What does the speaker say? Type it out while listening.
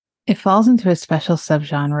It falls into a special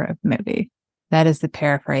subgenre of movie. That is the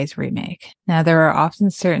paraphrase remake. Now, there are often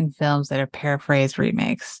certain films that are paraphrase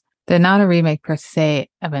remakes. They're not a remake per se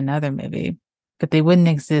of another movie, but they wouldn't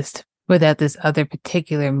exist without this other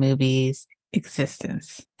particular movie's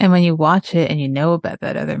existence. And when you watch it and you know about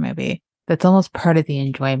that other movie, that's almost part of the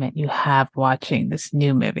enjoyment you have watching this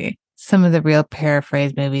new movie. Some of the real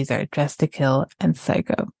paraphrase movies are Dressed to Kill and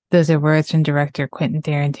Psycho. Those are words from director Quentin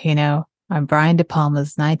Tarantino on Brian De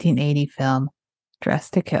Palma's 1980 film,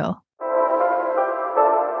 Dressed to Kill.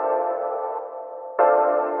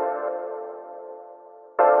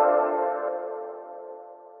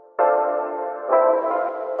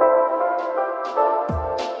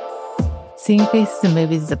 Seeing Faces in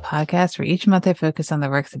Movies is a podcast where each month I focus on the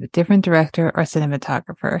works of a different director or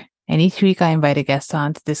cinematographer, and each week I invite a guest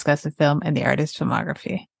on to discuss the film and the artist's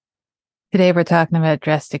filmography. Today we're talking about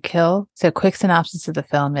Dressed to Kill. So a quick synopsis of the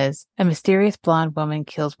film is, a mysterious blonde woman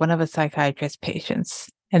kills one of a psychiatrist's patients,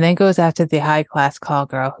 and then goes after the high-class call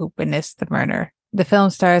girl who witnessed the murder. The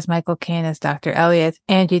film stars Michael Caine as Dr. Elliot,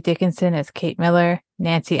 Angie Dickinson as Kate Miller,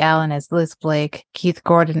 Nancy Allen as Liz Blake, Keith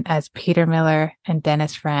Gordon as Peter Miller, and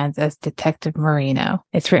Dennis Franz as Detective Marino.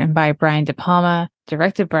 It's written by Brian De Palma,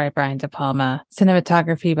 directed by Brian De Palma,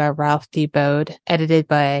 cinematography by Ralph D. Bode, edited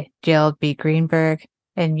by Gerald B. Greenberg,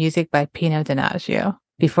 and music by Pino Donaggio.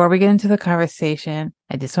 Before we get into the conversation,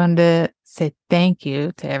 I just wanted to say thank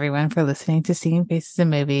you to everyone for listening to Seeing Faces in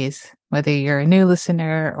Movies, whether you're a new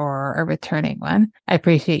listener or a returning one. I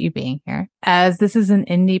appreciate you being here. As this is an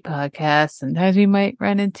indie podcast, sometimes we might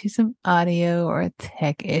run into some audio or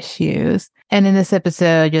tech issues. And in this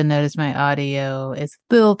episode, you'll notice my audio is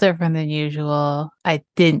a little different than usual. I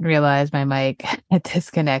didn't realize my mic had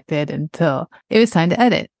disconnected until it was time to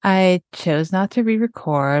edit. I chose not to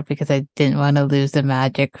re-record because I didn't want to lose the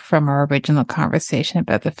magic from our original conversation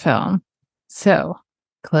about the film. So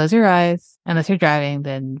close your eyes. Unless you're driving,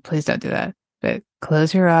 then please don't do that. But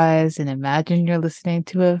close your eyes and imagine you're listening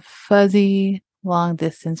to a fuzzy,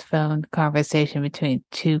 long-distance phone conversation between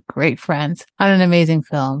two great friends on an amazing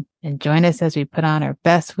film. And join us as we put on our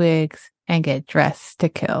best wigs and get dressed to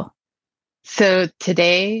kill. So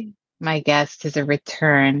today, my guest is a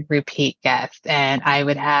repeat guest, and I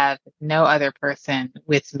would have no other person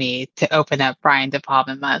with me to open up Brian De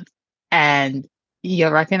Palma month. And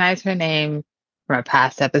you'll recognize her name from a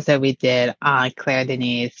past episode we did on Claire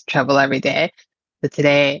Denis' Trouble Every Day. But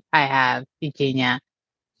today I have Eugina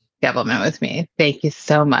Gelbelman with me. Thank you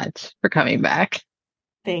so much for coming back.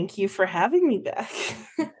 Thank you for having me back.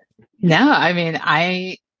 No, I mean,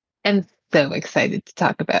 I am so excited to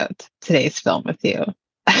talk about today's film with you.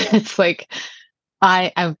 It's like,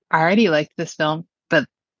 I've already liked this film, but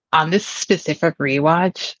on this specific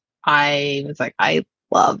rewatch, I was like, I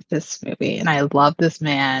love this movie and I love this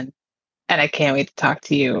man. And I can't wait to talk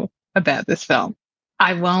to you about this film.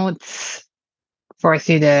 I won't force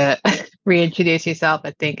you to reintroduce yourself.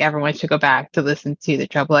 I think everyone should go back to listen to the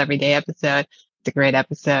Trouble Every Day episode. It's a great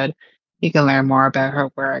episode. You can learn more about her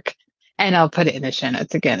work. And I'll put it in the show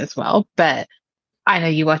notes again as well. But I know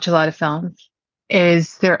you watch a lot of films.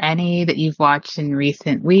 Is there any that you've watched in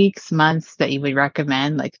recent weeks, months that you would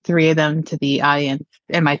recommend, like 3 of them to the audience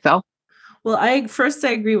and myself? Well, I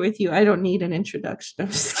agree with you. I don't need an introduction. I'm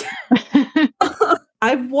just kidding.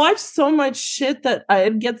 I've watched so much shit that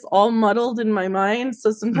it gets all muddled in my mind.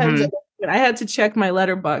 So sometimes I had to check my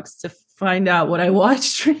letterbox to find out what I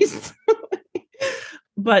watched recently.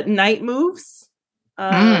 But Night Moves.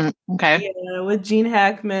 Okay. Yeah, with Gene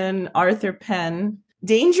Hackman, Arthur Penn.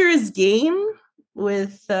 Dangerous Game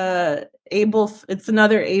with Abel. It's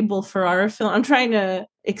another Abel Ferrara film. I'm trying to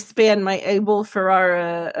expand my Abel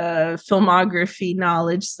Ferrara filmography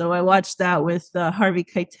knowledge. So I watched that with Harvey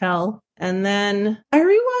Keitel. And then I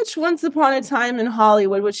rewatched Once Upon a Time in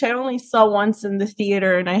Hollywood, which I only saw once in the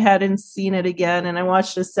theater and I hadn't seen it again. And I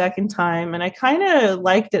watched it a second time and I kind of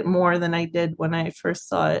liked it more than I did when I first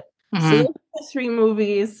saw it. So those are the 3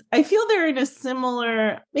 movies. I feel they're in a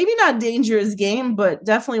similar, maybe not Dangerous Game, but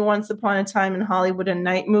definitely Once Upon a Time in Hollywood and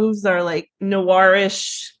Night Moves are like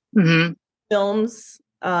noirish films.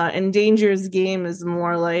 And Dangerous Game is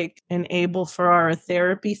more like an Abel Ferrara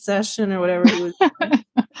therapy session or whatever it was.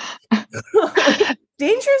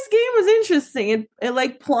 Dangerous Game was interesting. It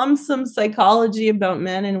like plumbed some psychology about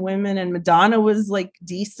men and women, and Madonna was like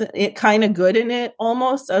decent, it kind of good in it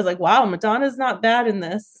almost. I was like, wow, Madonna's not bad in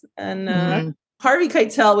this. And Harvey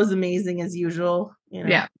Keitel was amazing as usual. You know?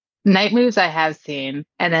 Yeah. Night Moves I have seen,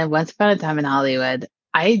 and then Once Upon a Time in Hollywood,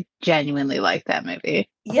 I genuinely like that movie.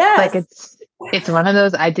 Yes. Like it's one of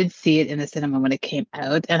those, I did see it in the cinema when it came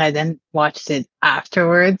out, and I then watched it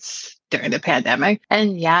afterwards during the pandemic.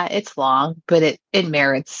 And yeah, it's long, but it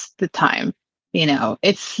merits the time.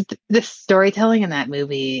 It's the storytelling in that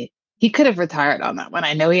movie. He could have retired on that one.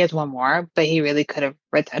 I know he has one more, but he really could have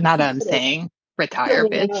retired. Not that I'm saying retire,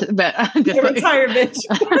 bitch, but I'm just like, retire, bitch.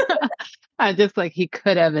 I'm just like, he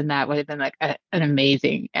could have, and that would have been like an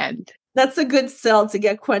amazing end. That's a good sell to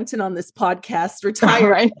get Quentin on this podcast. Retire.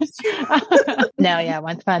 Right? No, yeah.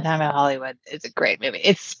 Once Upon a Time in Hollywood is a great movie.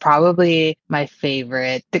 It's probably my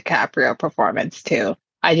favorite DiCaprio performance too.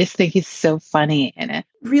 I just think he's so funny in it.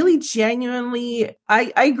 Really genuinely,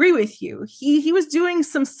 I agree with you. He was doing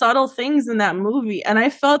some subtle things in that movie, and I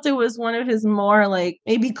felt it was one of his more like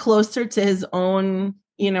maybe closer to his own,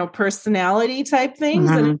 personality type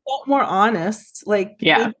things, and it felt more honest. Like,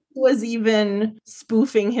 yeah. Was even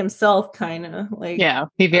spoofing himself, kind of like. Yeah,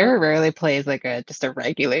 he very rarely plays like just a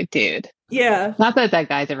regular dude. Yeah, not that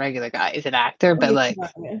guy's a regular guy; he's an actor, but like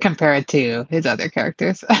compared to his other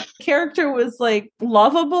characters, character was like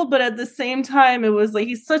lovable, but at the same time, it was like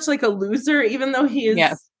he's such like a loser, even though he is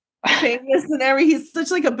famous and everything. He's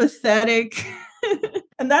such like a pathetic.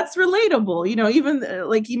 And that's relatable, even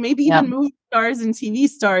like even movie stars and TV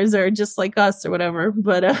stars are just like us or whatever.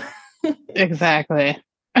 But exactly.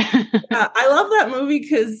 Yeah, I love that movie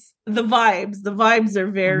because the vibes are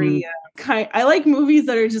very I like movies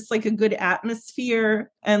that are just like a good atmosphere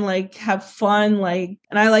and like have fun, like,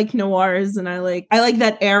 and I like noirs, and I like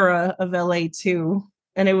that era of LA too.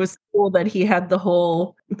 And it was cool that he had the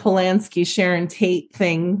whole Polanski, Sharon Tate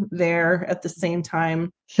thing there at the same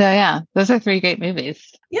time. So yeah, those are 3 great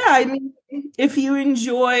movies. Yeah, I mean, if you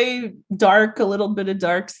enjoy a little bit of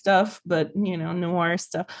dark stuff, but noir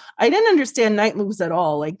stuff. I didn't understand Night Moves at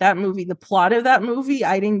all. Like that movie, the plot of that movie,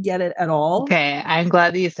 I didn't get it at all. Okay, I'm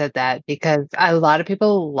glad that you said that because a lot of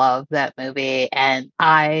people love that movie and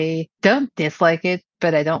I don't dislike it,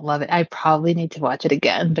 but I don't love it. I probably need to watch it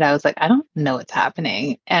again, but I was like, I don't know what's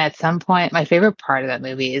happening. And at some point, my favorite part of that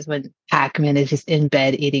movie is when Hackman is just in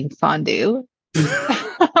bed eating fondue.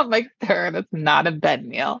 I'm like, sir, that's not a bed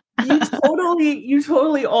meal. You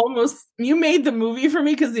totally almost, you made the movie for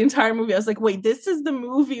me because the entire movie, I was like, wait, this is the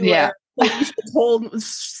movie where like, you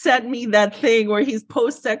sent me that thing where he's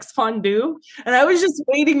post-sex fondue. And I was just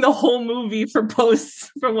waiting the whole movie for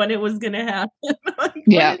when it was going to happen. Like,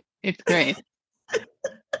 yeah, it's great.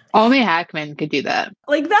 Only Hackman could do that.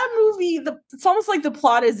 Like that movie, it's almost like the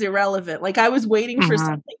plot is irrelevant. Like I was waiting for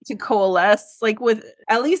something to coalesce. Like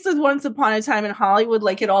at least with Once Upon a Time in Hollywood,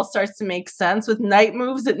 like it all starts to make sense. With Night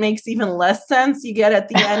Moves, it makes even less sense. You get at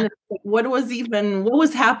the end, like, what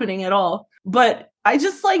was happening at all? But I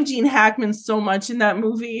just like Gene Hackman so much in that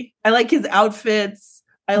movie. I like his outfits.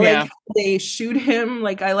 I like how they shoot him.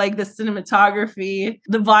 Like I like the cinematography,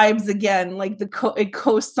 the vibes again, like it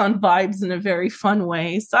coasts on vibes in a very fun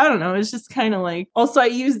way. So I don't know. It's just kind of like, also I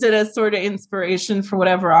used it as sort of inspiration for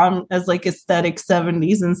whatever as like aesthetic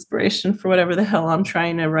 70s inspiration for whatever the hell I'm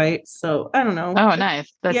trying to write. So I don't know. Oh,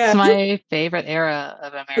 nice. That's my favorite era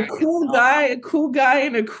of American. A cool guy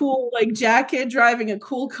in a cool like jacket driving a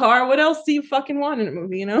cool car. What else do you fucking want in a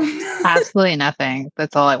movie, Absolutely nothing.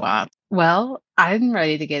 That's all I want. Well, I'm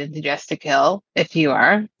ready to get into Dress to Kill, if you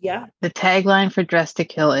are. Yeah. The tagline for Dress to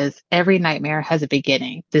Kill is, every nightmare has a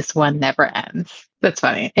beginning. This one never ends. That's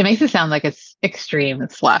funny. It makes it sound like it's extreme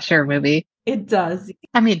slasher movie. It does.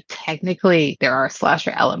 I mean, technically there are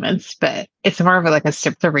slasher elements, but it's more of like a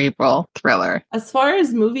cerebral thriller. As far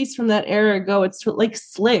as movies from that era go, it's like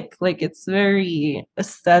slick. Like it's very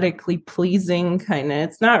aesthetically pleasing, kind of.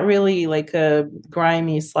 It's not really like a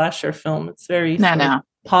grimy slasher film. It's very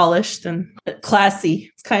polished and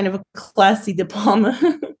classy. It's kind of a classy De Palma.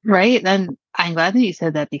 Right. And I'm glad that you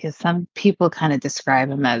said that because some people kind of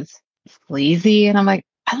describe him as sleazy. And I'm like,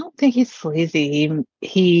 I don't think he's sleazy.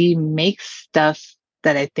 He makes stuff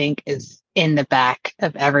that I think is in the back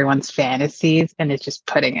of everyone's fantasies and is just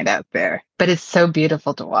putting it out there. But it's so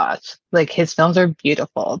beautiful to watch. Like his films are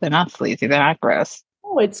beautiful. They're not sleazy. They're not gross.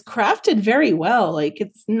 Oh, it's crafted very well. Like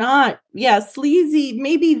it's not, sleazy.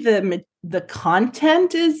 Maybe the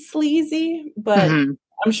content is sleazy, but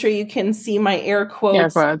I'm sure you can see my air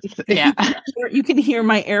quotes. Yeah. You can hear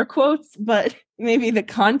my air quotes, but maybe the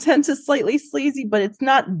content is slightly sleazy, but it's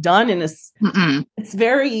not done in it's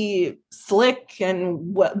very slick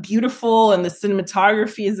and beautiful, and the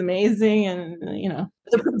cinematography is amazing, and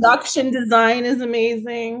the production design is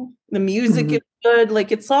amazing. The music is good.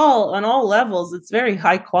 Like it's all on all levels. It's very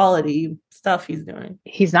high quality. stuff he's doing.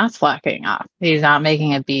 He's not slacking off. He's not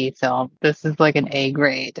making a B film. This is like an A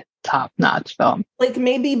grade, top-notch film. Like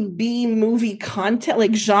maybe B movie content,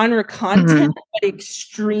 like genre content, but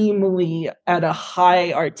extremely at a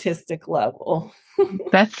high artistic level.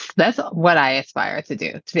 That's what I aspire to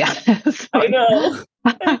do, to be honest. I know.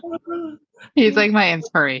 He's like my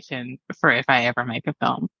inspiration for if I ever make a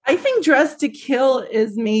film. I think Dress to Kill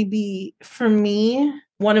is maybe, for me,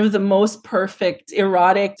 one of the most perfect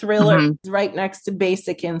erotic thrillers, right next to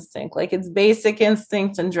Basic Instinct. Like it's Basic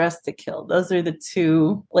Instinct and Dress to Kill. Those are the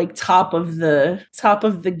two, like top of the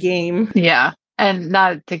game. Yeah. And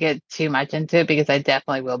not to get too much into it, because I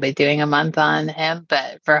definitely will be doing a month on him,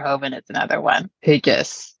 but Verhoeven is another one who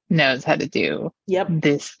just knows how to do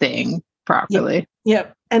this thing properly.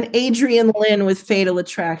 Yep. And Adrian Lynn with Fatal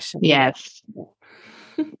Attraction. Yes.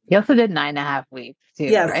 He also did 9.5 Weeks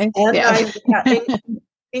too, right? And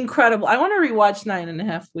incredible. I want to rewatch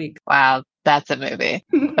 9.5 Weeks. Wow, that's a movie.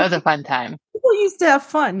 That was a fun time. People used to have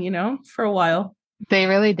fun, for a while. They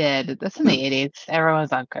really did. That's in the 80s. Everyone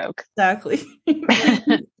was on coke. Exactly.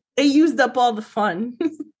 They used up all the fun.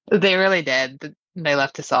 They really did. They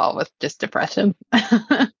left us all with just depression.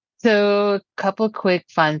 So a couple quick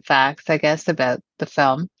fun facts, I guess, about the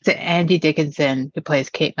film. So Angie Dickinson, who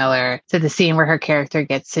plays Kate Miller, said the scene where her character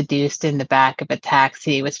gets seduced in the back of a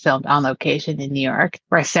taxi was filmed on location in New York,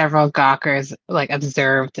 where several gawkers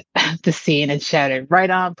observed the scene and shouted,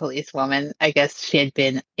 "Right on, policewoman." I guess she had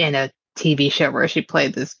been in a TV show where she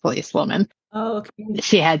played this policewoman. Oh, okay.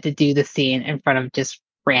 She had to do the scene in front of just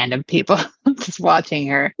random people just watching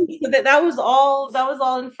her. So that was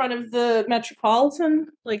all in front of the Metropolitan,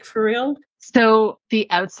 like for real? So the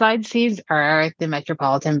outside scenes are the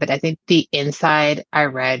Metropolitan, but I think the inside I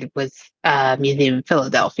read was Museum in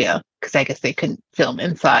Philadelphia, because I guess they couldn't film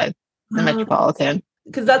inside the Metropolitan.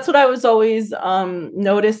 Because that's what I was always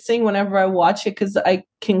noticing whenever I watch it, because I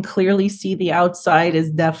can clearly see the outside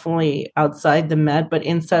is definitely outside the Met, but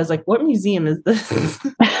inside is like, what museum is this?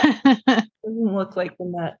 Doesn't look like the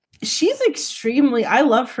Met. She's I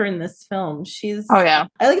love her in this film. I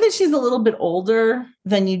like that she's a little bit older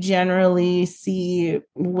than you generally see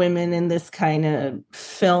women in this kind of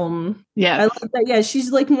film. Yeah. I like that. Yeah,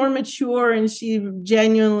 she's like more mature, and she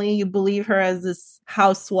genuinely, you believe her as this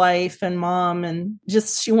housewife and mom, and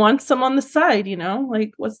just she wants some on the side,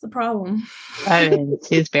 like what's the problem? I mean,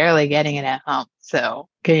 she's barely getting it at home. So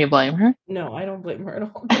can you blame her? No, I don't blame her at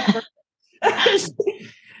all.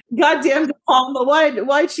 Goddamn De Palma,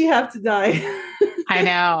 why'd she have to die? I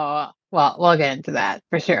know. Well, we'll get into that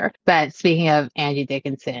for sure. But speaking of Angie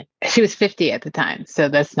Dickinson, she was 50 at the time, so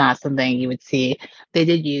that's not something you would see. They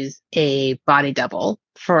did use a body double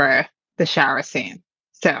for the shower scene.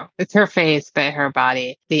 So it's her face, but her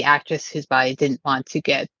body. The actress whose body didn't want to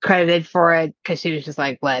get credited for it, because she was just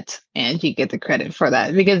like, let Angie get the credit for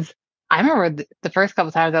that. Because I remember the first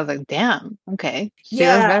couple times I was like, damn, okay, she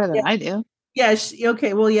does better than I do. Yeah,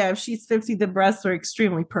 okay, well, yeah, if she's 50, the breasts are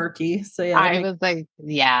extremely perky. So yeah. I was like,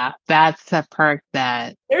 yeah, that's a perk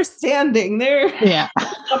that... They're standing. They're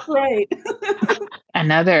upright.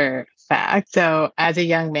 Another fact. So as a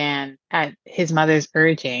young man, at his mother's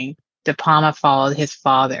urging, De Palma followed his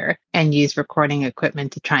father and used recording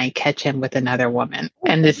equipment to try and catch him with another woman.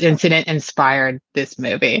 And this incident inspired this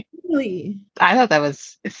movie. Really? I thought that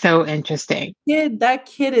was so interesting. That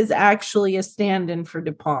kid is actually a stand-in for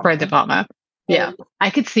De Palma. For De Palma. Yeah,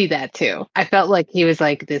 I could see that too. I felt like he was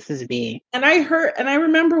like, this is me. And I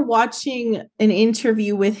remember watching an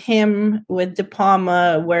interview with him with De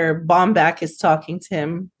Palma where Baumbach is talking to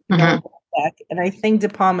him. And I think De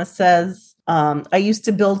Palma says, I used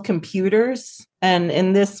to build computers. And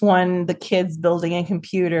in this one, the kid's building a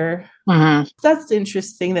computer. That's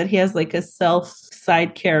interesting that he has like a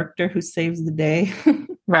side character who saves the day.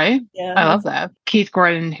 Right? Yeah. I love that. Keith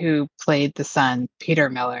Gordon, who played the son, Peter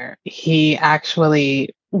Miller, he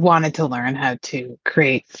actually wanted to learn how to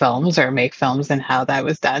create films or make films and how that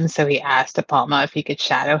was done. So he asked De Palma if he could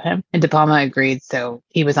shadow him. And De Palma agreed. So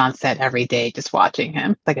he was on set every day just watching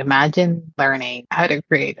him. Like, imagine learning how to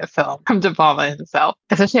create a film from De Palma himself,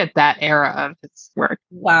 especially at that era of his work.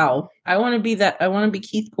 Wow. I want to be that. I want to be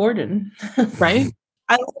Keith Gordon. Right?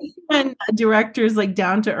 I like when directors like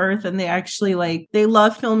down to earth and they actually they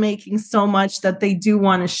love filmmaking so much that they do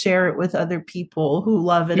want to share it with other people who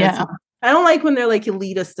love it. Yeah. I don't like when they're like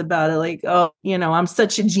elitist about it. Like, oh, I'm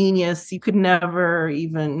such a genius. You could never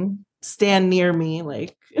even stand near me.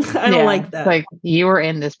 Like, I don't like that. Like, you were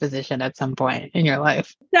in this position at some point in your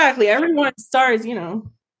life. Exactly. Everyone stars,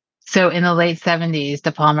 So in the late 70s,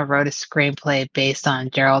 De Palma wrote a screenplay based on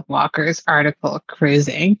Gerald Walker's article,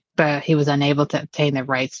 Cruising, but he was unable to obtain the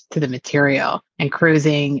rights to the material. And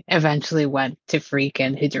Cruising eventually went to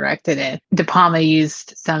Friedkin, who directed it. De Palma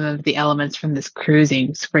used some of the elements from this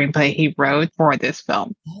Cruising screenplay he wrote for this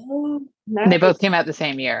film. Oh, And they both nice. came out the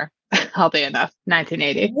same year, oddly enough,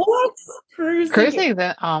 1980. What? Cruising.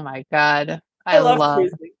 Oh my God. I love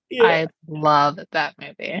cruising. Yeah. I love that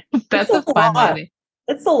movie. It's That's a a fun lot. movie.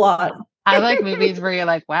 It's a lot. I like movies where you're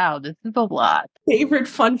like, wow, this is a lot. Favorite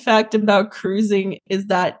fun fact about Cruising is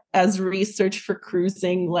that as research for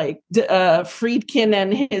Cruising, like Friedkin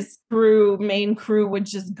and his main crew would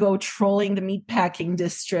just go trolling the meatpacking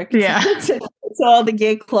district to all the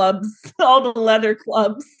gay clubs, all the leather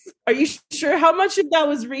clubs. Are you sure how much of that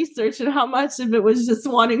was research and how much of it was just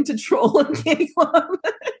wanting to troll a gay club?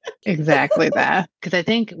 Exactly that. Because I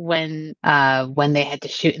think when they had to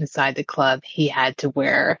shoot inside the club, he had to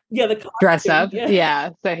wear the costume, dress up.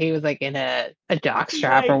 Yeah. So he was like in a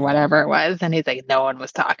jockstrap or whatever it was, and he's like, no one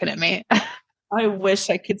was talking to me. I wish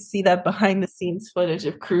I could see that behind the scenes footage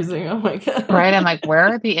of Cruising. Oh my God. Right. I'm like, where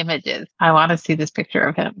are the images? I want to see this picture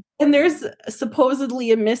of him. And there's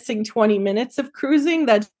supposedly a missing 20 minutes of Cruising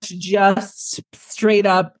that's just straight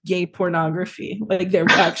up gay pornography. Like they're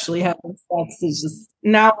actually having sex. It's just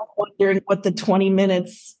now I'm wondering what the 20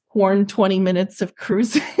 minutes of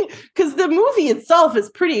Cruising, because the movie itself is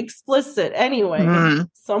pretty explicit anyway.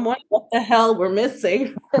 Someone, what the hell we're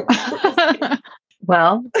missing?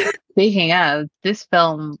 Well, speaking of, this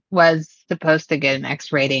film was supposed to get an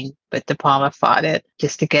X rating, but De Palma fought it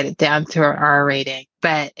just to get it down to an R rating.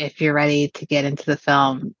 But if you're ready to get into the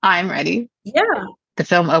film, I'm ready. Yeah. The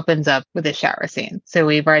film opens up with a shower scene. So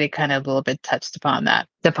we've already kind of a little bit touched upon that.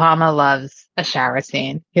 De Palma loves a shower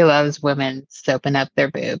scene. He loves women soaping up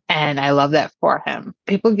their boob. And I love that for him.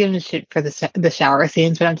 People give him shit for the shower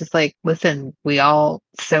scenes, but I'm just like, listen, we all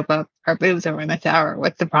soap up our boobs when we're in the shower.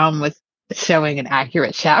 What's the problem with showing an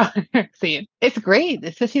accurate shower scene? It's great,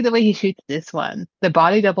 especially the way he shoots this one. The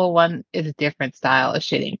body double one is a different style of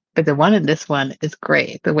shooting, but the one in this one is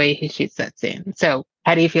great, the way he shoots that scene. So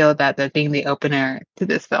how do you feel about that being the opener to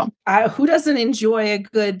this film? Who doesn't enjoy a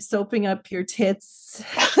good soaping up your tits?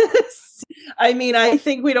 I mean, I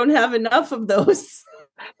think we don't have enough of those.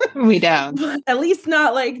 We don't. At least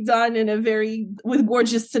not like done with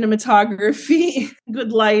gorgeous cinematography,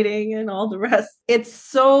 good lighting, and all the rest. It's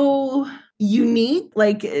so unique,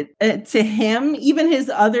 like to him. Even his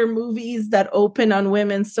other movies that open on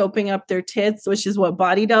women soaping up their tits, which is what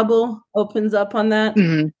Body Double opens up on that.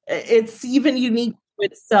 Mm-hmm. It's even unique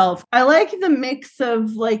itself. I like the mix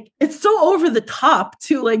of like, it's so over the top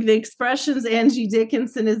too. Like the expressions Angie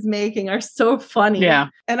Dickinson is making are so funny. Yeah.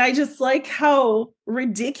 And I just like how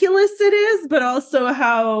ridiculous it is, but also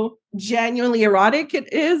how genuinely erotic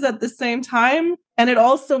it is at the same time. And it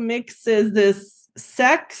also mixes this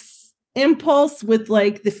sex impulse with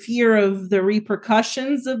like the fear of the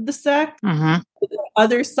repercussions of the sex. Mm-hmm. The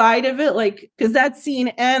other side of it, like, because that scene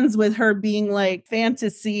ends with her being like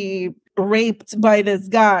fantasy raped by this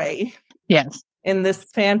guy. Yes. In this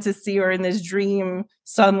fantasy or in this dream,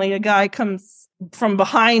 suddenly a guy comes from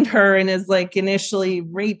behind her and is like initially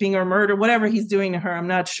raping or murder, whatever he's doing to her. I'm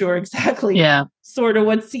not sure exactly. Yeah. Sort of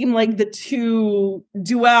what seemed like the two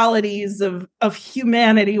dualities of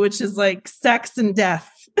humanity, which is like sex and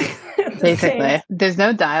death. Basically, there's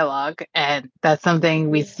no dialogue, and that's something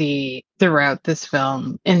we see throughout this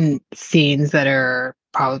film in scenes that are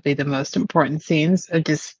probably the most important scenes of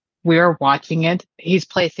just, we're watching it. He's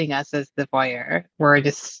placing us as the voyeur. We're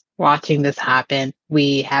just watching this happen.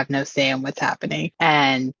 We have no say in what's happening.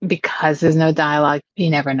 And because there's no dialogue,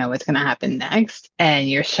 you never know what's going to happen next. And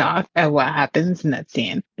you're shocked at what happens in that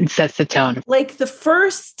scene. It sets the tone. Like the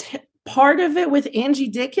first part of it with Angie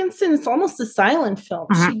Dickinson, it's almost a silent film.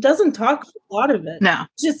 Mm-hmm. She doesn't talk a lot of it. No.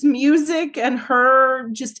 Just music and her,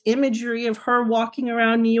 just imagery of her walking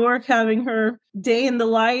around New York, having her day in the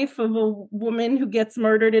life of a woman who gets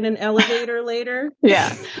murdered in an elevator later.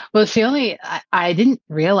 Yeah. Well, I didn't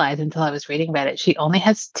realize until I was reading about it, she only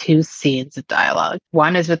has 2 scenes of dialogue.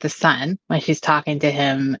 One is with the son, when she's talking to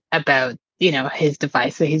him about, you know, his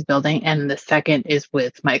device that he's building. And the second is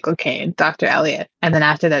with Michael Caine, Dr. Elliot. And then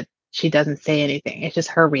after that, she doesn't say anything. It's just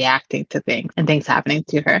her reacting to things and things happening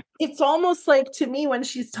to her. It's almost like, to me, when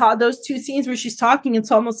she's taught those 2 scenes where she's talking, it's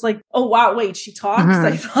almost like, oh, wow, wait, she talks? Mm-hmm.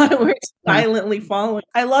 I thought we were silently following.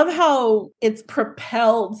 I love how it's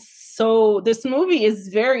propelled. So this movie is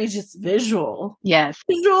very just visual. Yes.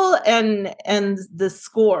 Visual and the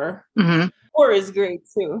score. Mm-hmm. Score is great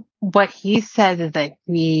too. What he says is that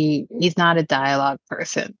he's not a dialogue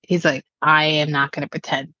person. He's like, I am not going to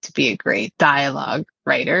pretend to be a great dialogue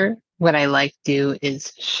writer, what I like to do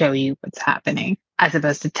is show you what's happening as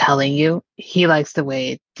opposed to telling you. He likes the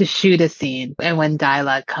way to shoot a scene. And when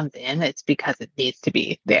dialogue comes in, it's because it needs to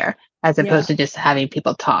be there, as opposed to just having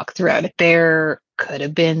people talk throughout it. There could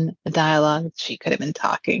have been a dialogue. She could have been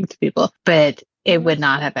talking to people, but it would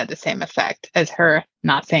not have had the same effect as her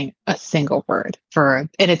not saying a single word and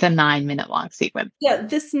it's a 9-minute long sequence. Yeah,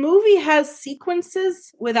 this movie has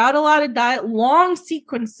sequences without a lot of long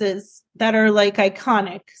sequences that are like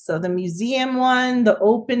iconic. So the museum one, the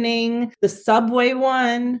opening, the subway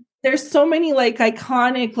one. There's so many like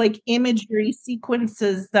iconic like imagery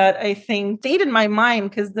sequences that I think stayed in my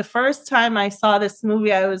mind, because the first time I saw this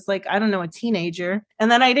movie, I was like, I don't know, a teenager.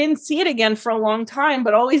 And then I didn't see it again for a long time,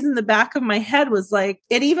 but always in the back of my head was like,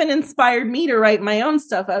 it even inspired me to write my own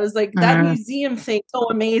stuff. I was like, that museum thing, so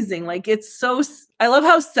amazing. Like, it's so, I love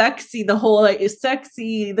how sexy the whole, like, is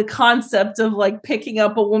sexy, the concept of like picking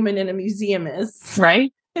up a woman in a museum is.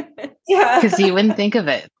 Right? Yeah. Because you wouldn't think of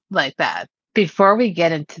it like that. Before we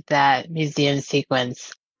get into that museum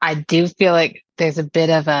sequence, I do feel like there's a bit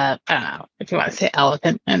of a, I don't know if you want to say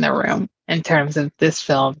elephant in the room in terms of this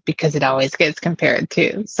film, because it always gets compared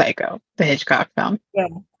to Psycho, the Hitchcock film. Yeah.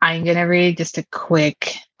 I'm going to read just a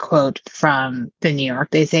quick quote from the New York.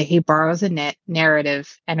 They say he borrows a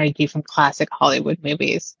narrative energy from classic Hollywood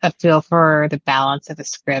movies, a feel for the balance of the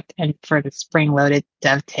script and for the spring-loaded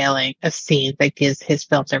dovetailing of scenes that gives his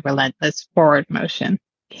films a relentless forward motion.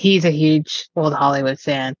 He's a huge old Hollywood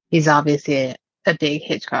fan. He's obviously a big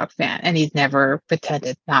Hitchcock fan, and he's never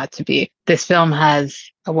pretended not to be. This film has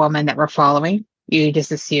a woman that we're following. You just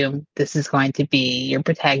assume this is going to be your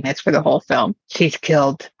protagonist for the whole film. She's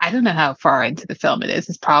killed. I don't know how far into the film it is.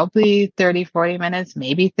 It's probably 30, 40 minutes,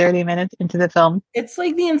 maybe 30 minutes into the film. It's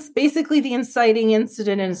like basically the inciting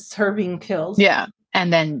incident is her being killed. Yeah.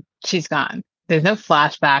 And then she's gone. There's no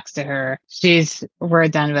flashbacks to her. We're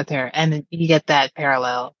done with her. And then you get that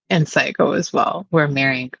parallel in Psycho as well, where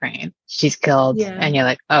Marion Crane, she's killed. Yeah. And you're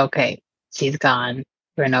like, okay, she's gone.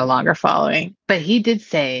 We're no longer following. But he did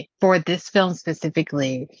say, for this film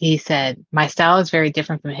specifically, he said, my style is very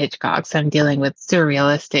different from Hitchcock's. I'm dealing with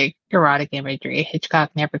surrealistic, erotic imagery.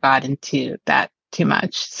 Hitchcock never got into that too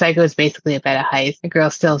much. Psycho is basically about a heist. A girl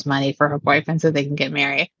steals money for her boyfriend so they can get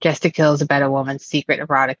married. Dress to Kill is about a woman's secret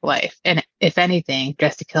erotic life. And if anything,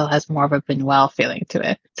 Dress to Kill has more of a Buñuel feeling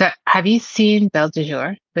to it. So have you seen Belle de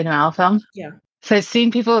Jour, Buñuel film? Yeah. So I've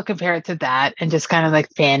seen people compare it to that and just kind of like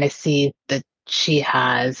fantasy that she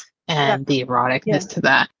has and the eroticness to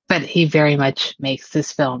that. But he very much makes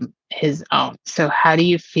this film his own. So how do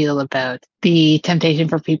you feel about the temptation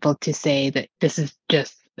for people to say that this is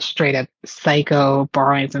just straight up Psycho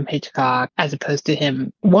borrowing from Hitchcock, as opposed to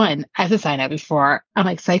him? One, as a sign out before, I'm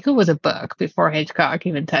like, Psycho was a book before Hitchcock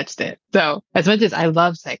even touched it. So as much as I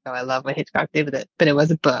love Psycho, I love what Hitchcock did with it, but it was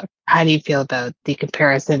a book. How do you feel about the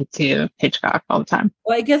comparison to Hitchcock all the time?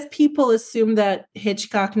 Well, I guess people assume that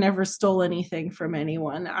Hitchcock never stole anything from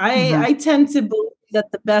anyone. I tend to believe that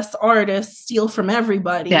the best artists steal from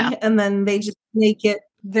everybody, and then they just make it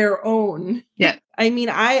their own. Yeah. I mean,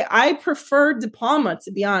 I prefer De Palma,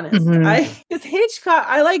 to be honest. Because Hitchcock,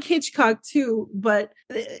 I like Hitchcock too, but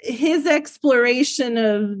his exploration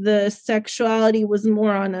of the sexuality was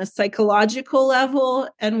more on a psychological level.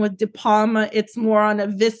 And with De Palma, it's more on a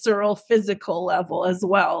visceral, physical level as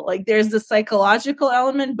well. Like, there's the psychological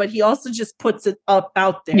element, but he also just puts it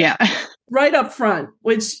out there. Yeah. Right up front,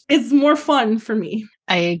 which is more fun for me.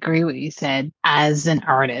 I agree what you said. As an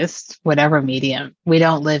artist, whatever medium, we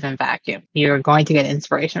don't live in vacuum. You're going to get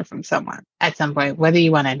inspiration from someone at some point, whether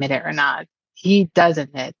you want to admit it or not. He does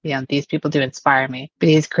admit, these people do inspire me, but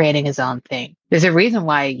he's creating his own thing. There's a reason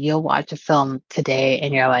why you'll watch a film today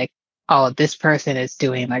and you're like, oh, this person is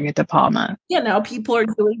doing like a De Palma. Yeah, now people are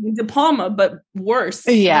doing De Palma, but worse.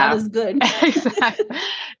 Yeah. Not as good.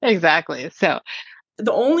 Exactly. So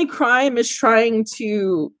the only crime is trying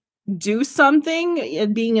to do something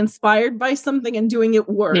and being inspired by something and doing it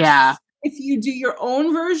worse. Yeah. If you do your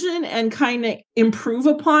own version and kind of improve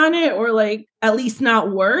upon it, or like at least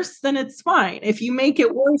not worse, then it's fine. If you make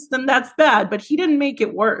it worse, then that's bad. But he didn't make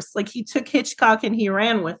it worse. Like, he took Hitchcock and he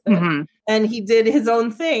ran with it, and he did his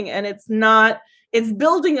own thing. And it's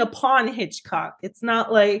building upon Hitchcock. It's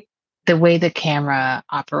not like the way the camera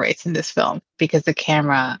operates in this film, because the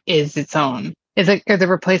camera is its own. It's like the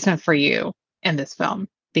replacement for you in this film,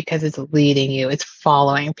 because it's leading you. It's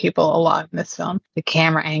following people a lot in this film. The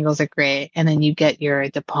camera angles are great. And then you get your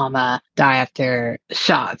De Palma diopter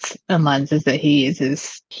shots and lenses that he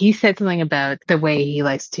uses. He said something about the way he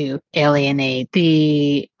likes to alienate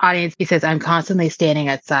the audience. He says, I'm constantly standing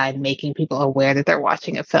outside, making people aware that they're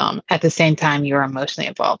watching a film. At the same time, you're emotionally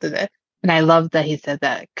involved in it. And I love that he said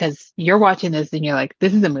that because you're watching this and you're like,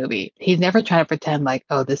 this is a movie. He's never trying to pretend like,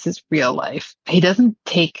 oh, this is real life. He doesn't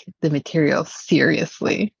take the material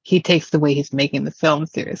seriously. He takes the way he's making the film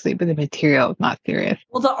seriously, but the material is not serious.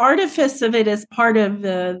 Well, the artifice of it is part of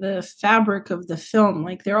the fabric of the film.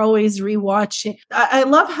 Like they're always rewatching. I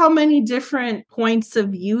love how many different points of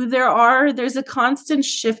view there are. There's a constant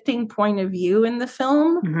shifting point of view in the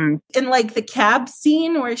film. Mm-hmm. In like the cab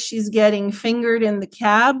scene where she's getting fingered in the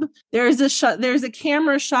cab, there's a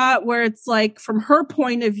camera shot where it's like from her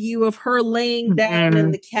point of view of her laying down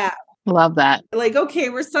in the cab. Love that. Like, okay,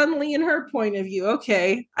 we're suddenly in her point of view.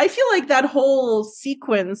 Okay. I feel like that whole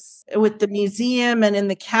sequence with the museum and in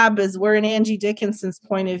the cab is we're in Angie Dickinson's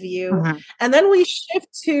point of view. Mm-hmm. And then we shift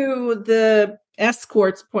to the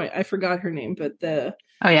escort's point. I forgot her name, but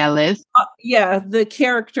oh yeah, Liz. The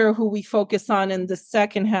character who we focus on in the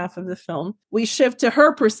second half of the film. We shift to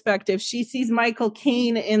her perspective. She sees Michael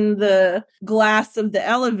Caine in the glass of the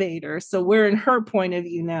elevator. So we're in her point of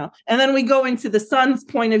view now. And then we go into the son's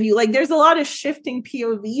point of view. Like there's a lot of shifting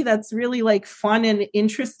POV that's really like fun and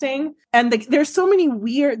interesting. And there's so many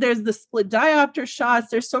there's the split diopter shots.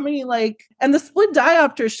 There's so many and the split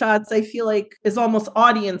diopter shots I feel like is almost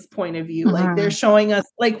audience point of view. Like they're showing us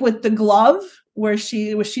like with the glove, where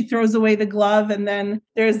she throws away the glove, and then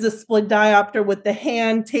there's the split diopter with the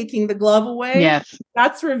hand taking the glove away. Yes.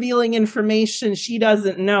 That's revealing information she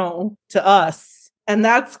doesn't know to us. And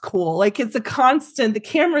that's cool. Like it's a constant, the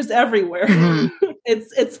camera's everywhere. Mm-hmm.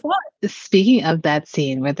 It's fun. Speaking of that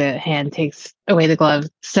scene where the hand takes away the glove,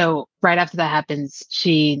 so right after that happens,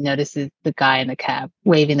 she notices the guy in the cab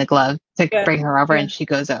waving the glove to bring her over, and she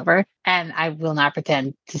goes over. And I will not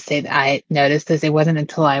pretend to say that I noticed this. It wasn't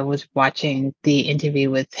until I was watching the interview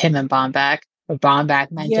with him and Baumbach, where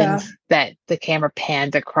Baumbach mentions that the camera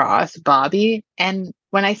panned across Bobby. And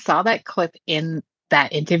when I saw that clip in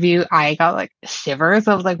that interview, I got like shivers.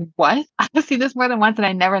 I was like, what? I've seen this more than once and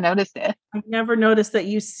I never noticed it. I've never noticed that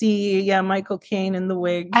you see, Michael Caine in the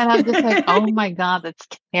wig. And I'm just like, oh my God, that's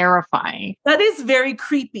terrifying. That is very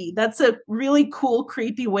creepy. That's a really cool,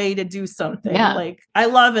 creepy way to do something. Yeah. Like, I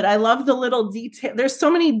love it. I love the little detail. There's so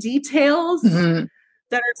many details. Mm-hmm.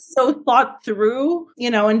 That are so thought through,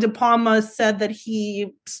 and De Palma said that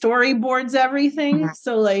he storyboards everything. Mm-hmm.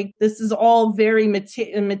 So like, this is all very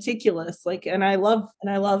meticulous. Like, and I love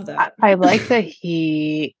that. I like that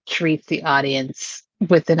he treats the audience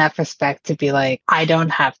with enough respect to be like, I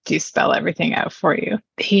don't have to spell everything out for you.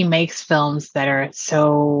 He makes films that are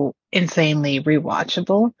so insanely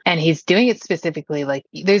rewatchable, and he's doing it specifically. Like,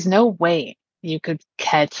 there's no way you could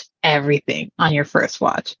catch everything on your first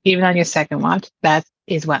watch, even on your second watch. That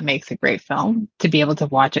is what makes a great film, to be able to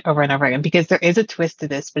watch it over and over again, because there is a twist to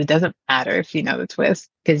this, but it doesn't matter if you know the twist,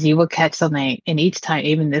 because you will catch something. And each time,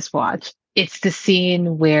 even this watch, it's the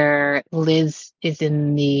scene where Liz is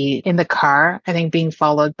in the car, I think, being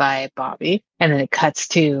followed by Bobby. And then it cuts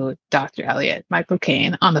to Dr. Elliot, Michael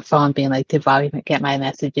Caine, on the phone being like, did Bobby get my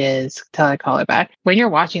messages? Tell her to call her back. When you're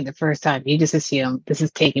watching the first time, you just assume this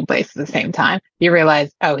is taking place at the same time. You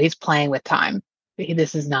realize, oh, he's playing with time.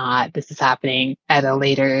 This is happening at a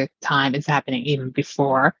later time. It's happening even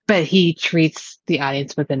before. But he treats the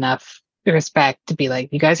audience with enough respect to be like,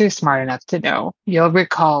 you guys are smart enough to know. You'll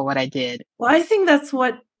recall what I did. Well, I think that's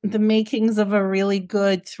what the makings of a really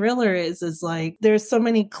good thriller is like, there's so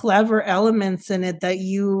many clever elements in it that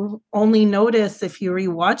you only notice if you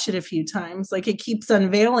rewatch it a few times. Like, it keeps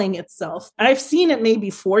unveiling itself. I've seen it maybe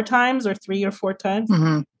 4 times or 3 or 4 times.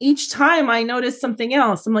 Mm-hmm. Each time I notice something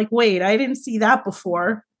else. I'm like, wait, I didn't see that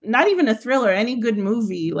before. Not even a thriller, any good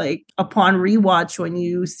movie, like upon rewatch, when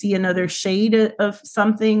you see another shade of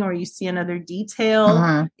something or you see another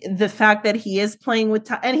detail, the fact that he is playing with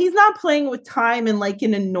time, and he's not playing with time in like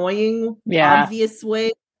an annoying, obvious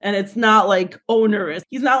way. And it's not like onerous.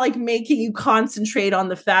 He's not like making you concentrate on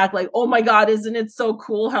the fact like, oh my God, isn't it so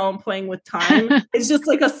cool how I'm playing with time? It's just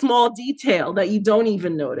like a small detail that you don't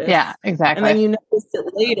even notice. Yeah, exactly. And then you notice it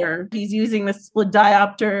later. He's using the split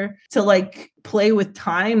diopter to like play with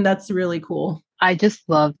time. That's really cool. I just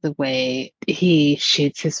love the way he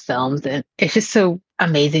shoots his films, and it's just so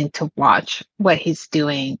amazing to watch what he's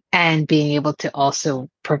doing and being able to also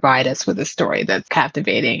provide us with a story that's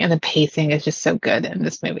captivating. And the pacing is just so good in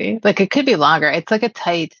this movie. Like, it could be longer. It's like a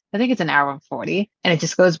tight, I think it's an hour and 40, and it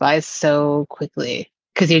just goes by so quickly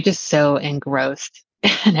because you're just so engrossed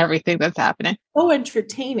in everything that's happening. So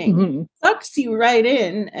entertaining. Mm-hmm. Sucks you right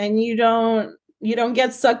in, and you don't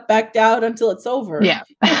get sucked back out until it's over. Yeah.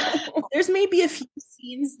 There's maybe a few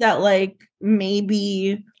scenes that like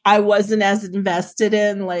maybe I wasn't as invested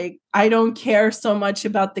in. Like, I don't care so much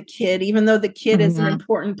about the kid, even though the kid is an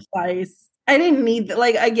important place. I didn't need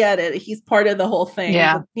like I get it. He's part of the whole thing.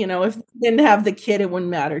 Yeah. But, you know, if it didn't have the kid, it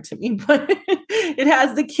wouldn't matter to me. But it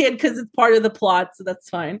has the kid because it's part of the plot, so that's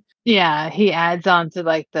fine. Yeah, he adds on to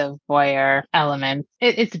like the voyeur element.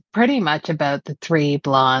 It's pretty much about the three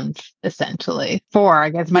blondes, essentially. Four, I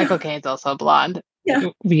guess Michael Caine's also blonde, Yeah.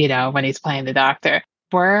 you know, when he's playing the doctor.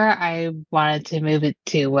 Where I wanted to move it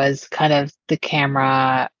to was kind of the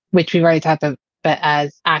camera, which we've already talked about, but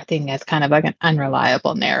as acting as kind of like an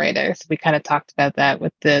unreliable narrator. So we kind of talked about that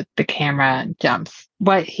with the camera jumps.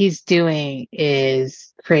 What he's doing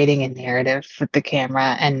is creating a narrative with the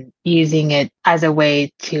camera and using it as a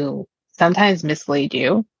way to sometimes mislead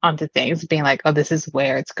you onto things, being like, oh, this is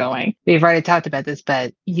where it's going. We've already talked about this,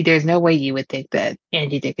 but there's no way you would think that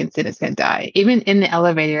Angie Dickinson is going to die. Even in the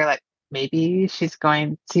elevator, you're like, maybe she's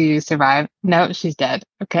going to survive. No, she's dead.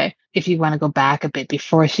 Okay. If you want to go back a bit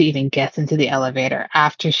before she even gets into the elevator,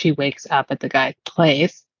 after she wakes up at the guy's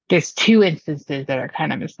place, there's two instances that are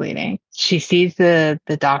kind of misleading. She sees the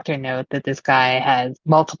doctor note that this guy has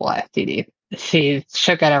multiple STDs. She's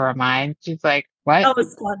shook out of her mind. She's like, what? That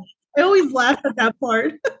was funny. I always laugh at that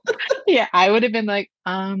part. Yeah, I would have been like,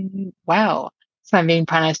 wow. So I'm being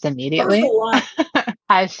punished immediately.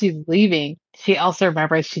 As she's leaving, she also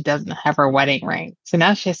remembers she doesn't have her wedding ring. So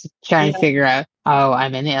now she has to try and figure out, oh,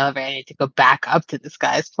 I'm in the elevator. I need to go back up to this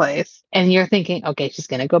guy's place. And you're thinking, okay, she's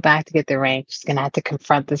going to go back to get the ring. She's going to have to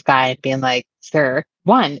confront this guy and being like, sir,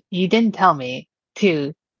 one, you didn't tell me.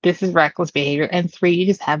 Two, this is reckless behavior. And three, you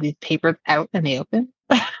just have these papers out in the open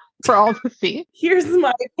for all to see. Here's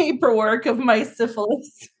my paperwork of my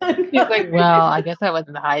syphilis. He's like, well, I guess I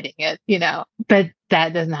wasn't hiding it, you know, but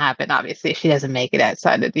that doesn't happen. Obviously, she doesn't make it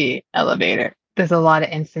outside of the elevator. There's a lot of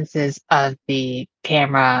instances of the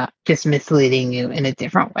camera just misleading you in a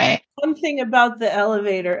different way. One thing about the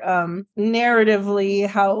elevator, narratively,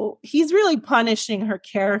 how he's really punishing her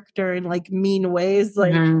character in like mean ways.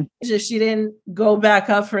 Like if she didn't go back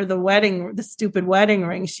up for the stupid wedding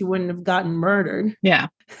ring, she wouldn't have gotten murdered. Yeah.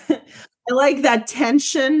 I like that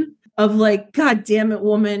tension of like, God damn it,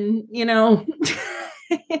 woman, you know,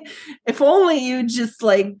 if only you just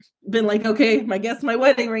like been like, okay, I guess my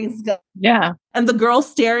wedding ring's gone. Yeah. And the girl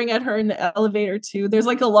staring at her in the elevator too. There's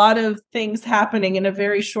like a lot of things happening in a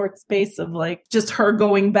very short space of like just her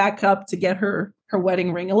going back up to get her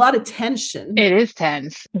wedding ring. A lot of tension. It is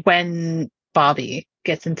tense when Bobby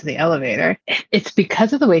gets into the elevator. It's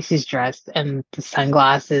because of the way she's dressed and the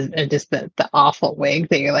sunglasses and just the awful wig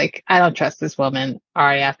that you're like, I don't trust this woman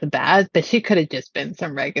already off the bat. But she could have just been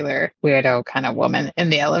some regular weirdo kind of woman in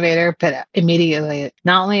the elevator. But immediately,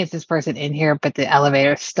 not only is this person in here, but the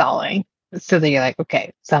elevator is stalling. So that you're like,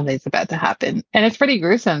 okay, something's about to happen. And it's pretty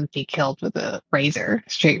gruesome to be killed with a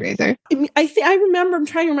straight razor. I'm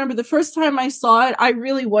trying to remember the first time I saw it, I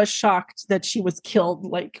really was shocked that she was killed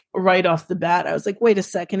like right off the bat. I was like, wait a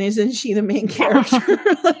second, isn't she the main character?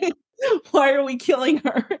 Like, why are we killing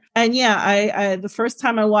her? And yeah, I the first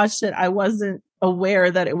time I watched it, I wasn't aware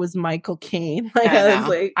that it was Michael Caine. Like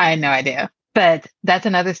I had no idea. But that's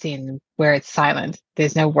another scene where it's silent.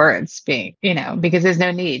 There's no words being, because there's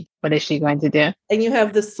no need. What is she going to do? And you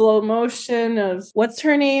have the slow motion of, what's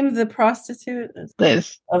her name? The prostitute?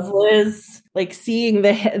 Liz. Of Liz, like seeing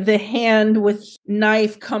the hand with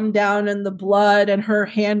knife come down and the blood and her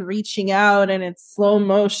hand reaching out, and it's slow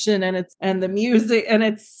motion and the music, and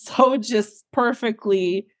it's so just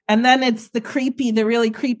perfectly. And then it's the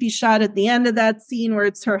really creepy shot at the end of that scene where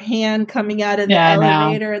it's her hand coming out of the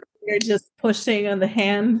elevator and they're just pushing on the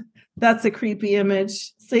hand. That's a creepy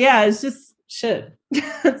image. So yeah, it's just shit.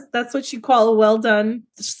 That's what you call a well done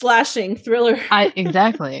slashing thriller.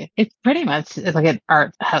 Exactly. It's pretty much like an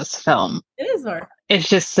art house film. It is art. It's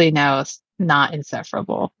just, not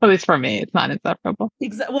insufferable. At least for me, it's not insufferable.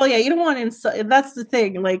 Exactly. Well, yeah, you don't want that's the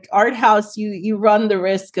thing. Like art house, you run the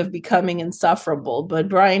risk of becoming insufferable. But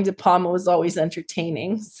Brian De Palma was always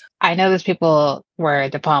entertaining. I know there's people where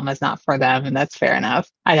De Palma's not for them, and that's fair enough.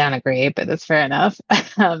 I don't agree, but that's fair enough.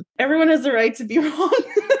 Everyone has the right to be wrong.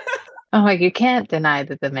 Oh, you can't deny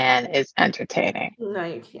that the man is entertaining. No,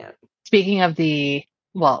 you can't. Speaking of the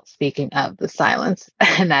silence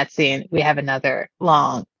in that scene, we have another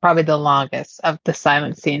probably the longest of the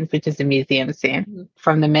silent scenes, which is the museum scene. Mm-hmm.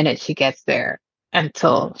 From the minute she gets there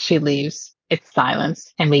until she leaves, it's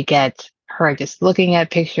silence. And we get her just looking at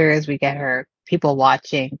pictures. We get her people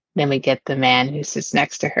watching. Then we get the man who sits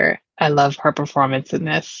next to her. I love her performance in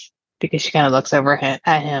this because she kind of looks over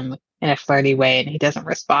at him in a flirty way and he doesn't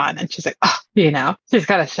respond. And she's like, oh, she's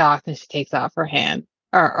kind of shocked and she takes off her hand.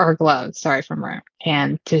 or gloves, sorry, from her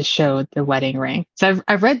hand to show the wedding ring. So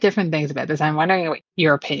I've read different things about this. I'm wondering what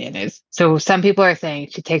your opinion is. So some people are saying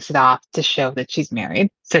she takes it off to show that she's married,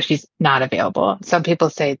 so she's not available. Some people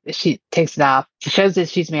say that she takes it off to show that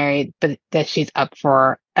she's married, but that she's up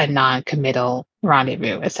for a non-committal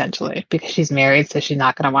rendezvous, essentially, because she's married, so she's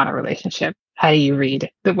not going to want a relationship. How do you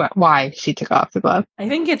read why she took off the glove? I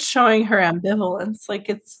think it's showing her ambivalence. Like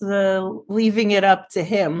it's leaving it up to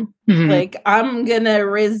him. Mm-hmm. Like, I'm going to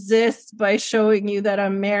resist by showing you that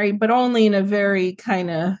I'm married, but only in a very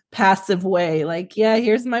kind of passive way. Like, yeah,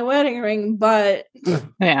 here's my wedding ring, but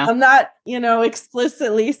yeah. I'm not,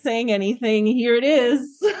 explicitly saying anything. Here it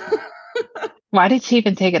is. Why did she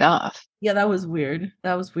even take it off? Yeah, that was weird.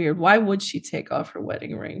 Why would she take off her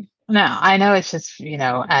wedding ring? No, I know it's just,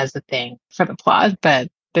 as a thing for the plot, but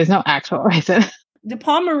there's no actual reason. De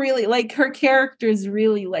Palma really, like, her character is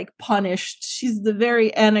really, like, punished. She's the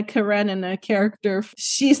very Anna Karenina character.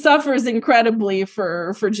 She suffers incredibly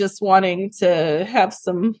for just wanting to have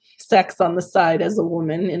some sex on the side as a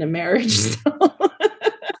woman in a marriage.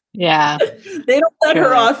 Yeah. They don't let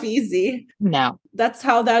her off easy. No. That's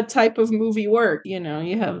how that type of movie works. You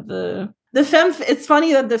have the femme. It's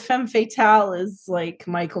funny that the femme fatale is like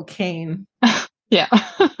Michael Caine. Yeah.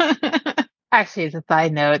 Actually, as a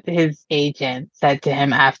side note, his agent said to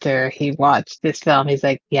him after he watched this film, he's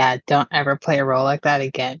like, yeah, don't ever play a role like that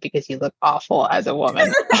again because you look awful as a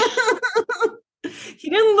woman. He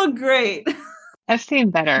didn't look great. I've seen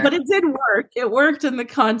better. But it did work. It worked in the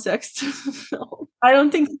context of the film. I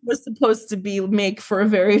don't think it was supposed to make for a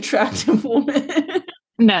very attractive woman.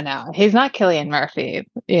 No. He's not Cillian Murphy,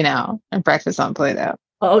 in Breakfast on Play-Doh.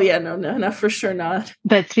 Oh, yeah, no, for sure not.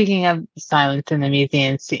 But speaking of silence in the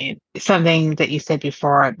museum scene, something that you said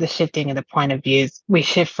before, the shifting of the point of views, we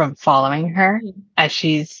shift from following her as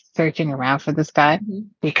she's searching around for this guy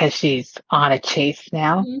because she's on a chase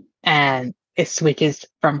now. And it switches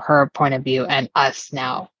from her point of view and us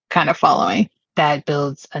now kind of following. That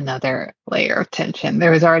builds another layer of tension.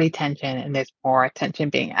 There was already tension and there's more tension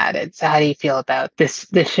being added. So how do you feel about the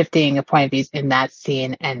shifting of point of views in that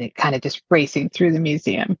scene and it kind of just racing through the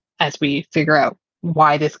museum as we figure out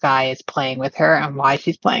why this guy is playing with her and why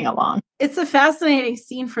she's playing along? It's a fascinating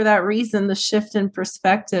scene for that reason, the shift in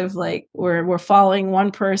perspective. Like we're following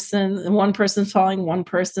one person and one person's following one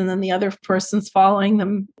person and the other person's following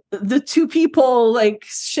them. The two people like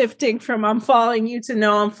shifting from I'm following you to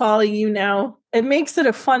no, I'm following you now. It makes it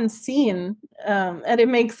a fun scene and it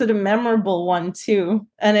makes it a memorable one too.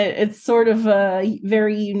 And it's sort of a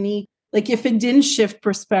very unique. Like if it didn't shift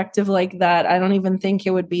perspective like that, I don't even think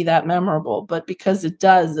it would be that memorable. But because it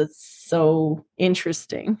does, it's so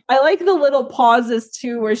interesting. I like the little pauses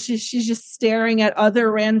too, where she's just staring at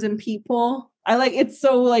other random people. I like it's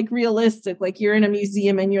so like realistic. Like you're in a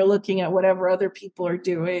museum and you're looking at whatever other people are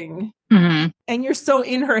doing. And you're so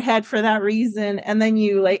in her head for that reason. And then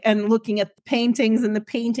you and looking at the paintings and the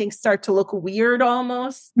paintings start to look weird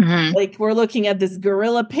almost. Like we're looking at this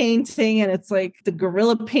gorilla painting and it's like the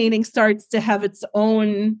gorilla painting starts to have its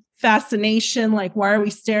own fascination. Like, why are we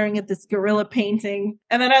staring at this gorilla painting?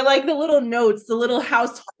 And then I like the little notes, the little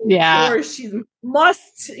household chores she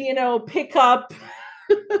must, pick up.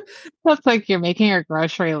 That's like you're making your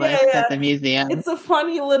grocery list at the museum. It's a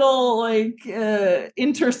funny little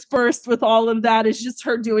interspersed with all of that is just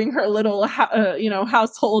her doing her little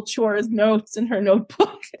household chores notes in her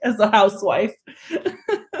notebook as a housewife.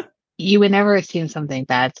 You would never assume something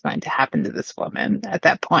bad's going to happen to this woman at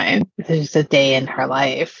that point. It's just a day in her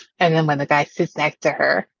life. And then when the guy sits next to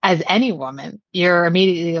her, as any woman, you're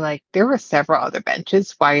immediately like, there were several other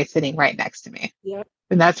benches. Why are you sitting right next to me? Yeah.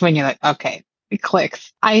 And that's when you're like, okay. It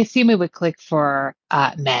clicks. I assume it would click for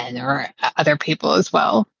men or other people as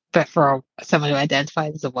well. But for someone who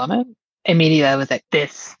identifies as a woman, immediately I was like,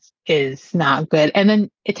 this is not good. And then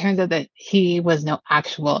it turns out that he was no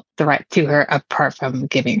actual threat to her apart from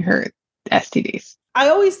giving her STDs. I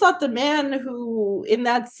always thought the man who in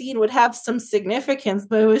that scene would have some significance,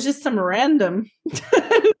 but it was just some random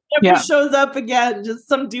who never shows up again. Just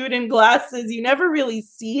some dude in glasses. You never really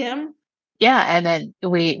see him. Yeah, and then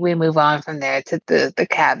we move on from there to the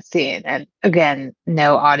cab scene. And again,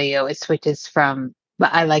 no audio. It switches from,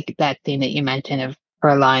 I like that scene that you mentioned of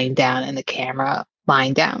her lying down and the camera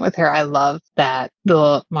lying down with her. I love that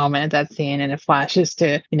little moment of that scene. And it flashes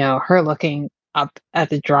to, her looking up at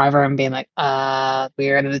the driver and being like,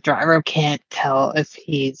 weird. The driver can't tell if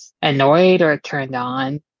he's annoyed or turned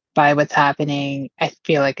on by what's happening. I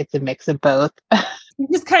feel like it's a mix of both. He's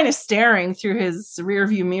just kind of staring through his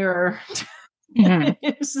rearview mirror.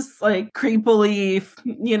 It's just like creepily,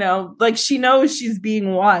 like she knows she's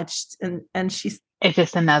being watched and she's It's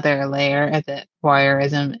just another layer of the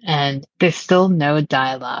voyeurism, and there's still no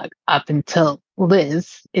dialogue up until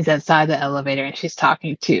Liz is outside the elevator and she's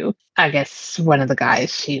talking to, I guess, one of the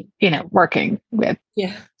guys she, working with.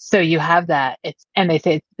 Yeah. So you have that. And they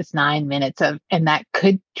say it's 9 minutes and that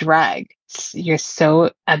could drag. You're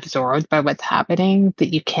so absorbed by what's happening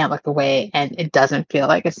that you can't look away, and it doesn't feel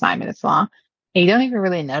like it's 9 minutes long. And you don't even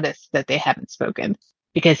really notice that they haven't spoken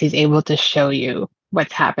because he's able to show you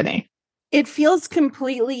what's happening. It feels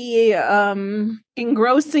completely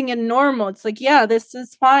engrossing and normal. It's like, yeah, this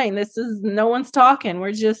is fine. No one's talking.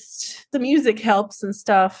 The music helps and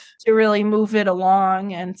stuff to really move it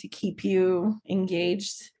along and to keep you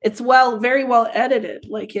engaged. It's very well edited.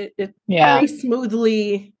 Like it very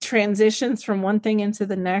smoothly transitions from one thing into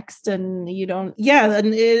the next. And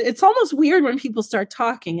it's almost weird when people start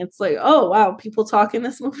talking. It's like, oh, wow, people talk in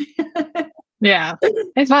this movie. Yeah.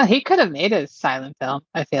 It's fun. He could have made a silent film,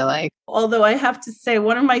 I feel like. Although I have to say,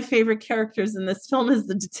 one of my favorite characters in this film is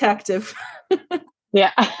the detective.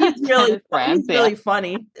 Yeah. He's really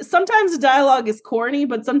funny. Sometimes the dialogue is corny,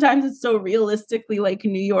 but sometimes it's so realistically like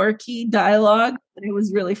New York-y dialogue. And it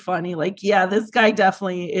was really funny. Like, yeah, this guy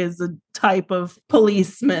definitely is a type of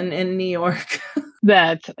policeman in New York.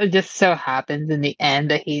 That just so happens in the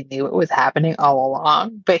end that he knew what was happening all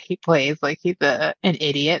along, but he plays like he's an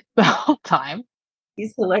idiot the whole time.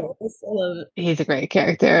 He's hilarious. I love it. He's a great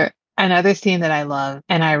character. Another scene that I love,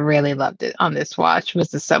 and I really loved it on this watch, was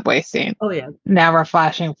the subway scene. Oh, yeah. Now we're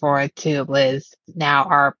flashing forward to Liz, now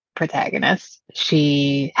our protagonist.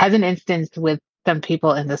 She has an instance with some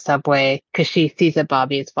people in the subway because she sees that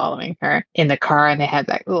Bobby is following her in the car, and they had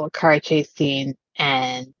that little car chase scene.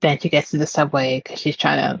 And then she gets to the subway because she's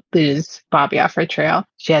trying to lose Bobby off her trail.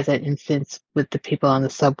 She has an instance with the people on the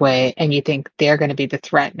subway, and you think they're going to be the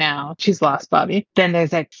threat now. She's lost Bobby. Then there's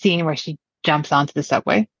that scene where she jumps onto the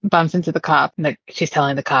subway, bumps into the cop, and she's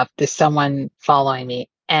telling the cop, there's someone following me,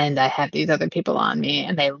 and I have these other people on me.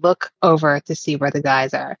 And they look over to see where the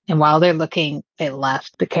guys are. And while they're looking, they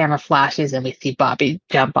left. The camera flashes, and we see Bobby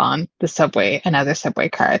jump on the subway, another subway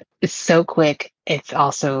car. It's so quick. It's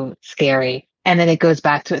also scary. And then it goes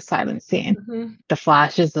back to a silent scene. Mm-hmm. The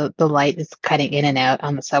flashes, the light is cutting in and out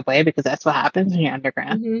on the subway because that's what happens when you're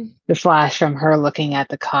underground. Mm-hmm. The flash from her looking at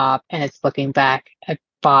the cop, and it's looking back at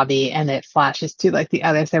Bobby, and it flashes to like the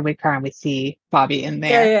other subway car, and we see Bobby in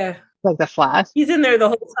there. Yeah. Like the flash. He's in there the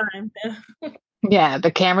whole time. Yeah. Yeah,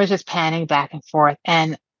 the camera's just panning back and forth.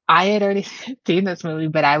 And I had already seen this movie,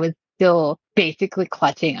 but I was still basically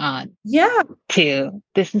clutching on. Yeah.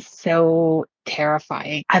 This is so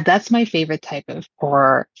terrifying. That's my favorite type of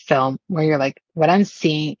horror film, where you're like, what I'm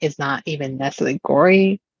seeing is not even necessarily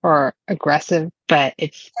gory or aggressive, but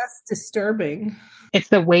that's disturbing. It's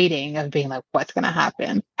the waiting of being like, what's going to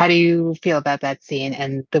happen? How do you feel about that scene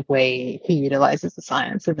and the way he utilizes the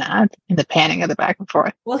science in that and the panning of the back and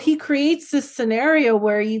forth? Well, he creates this scenario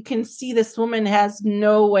where you can see this woman has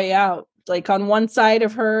no way out. Like on one side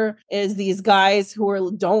of her is these guys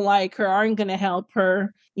who don't like her, aren't going to help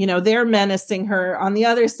her. They're menacing her. On the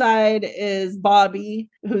other side is Bobby,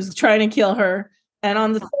 who's trying to kill her. And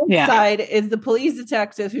on the third side is the police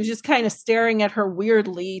detective who's just kind of staring at her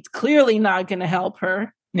weirdly. It's clearly not going to help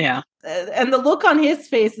her. Yeah. And the look on his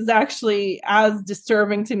face is actually as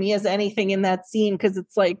disturbing to me as anything in that scene, because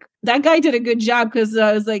it's like, that guy did a good job, because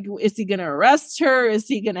I was like, is he going to arrest her? Is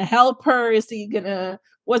he going to help her? Is he going to...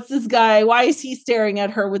 What's this guy? Why is he staring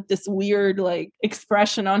at her with this weird like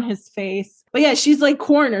expression on his face? But yeah, she's like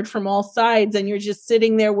cornered from all sides, and you're just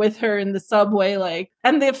sitting there with her in the subway. Like,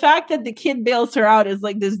 and the fact that the kid bails her out is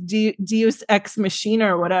like this Deus ex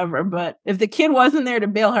machina or whatever. But if the kid wasn't there to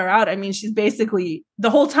bail her out, I mean, she's basically the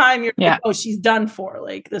whole time you're like, oh, she's done for.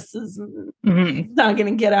 Like, this is not going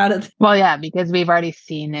to get out of. Well, yeah, because we've already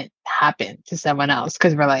seen it happen to someone else,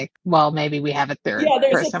 because we're like, well, maybe we have a third. Yeah,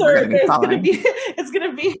 there's person a third. We're gonna be It's going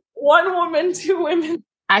to be one woman, two women.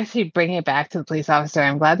 Actually, bringing it back to the police officer,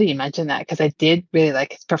 I'm glad that you mentioned that, because I did really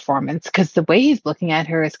like his performance, because the way he's looking at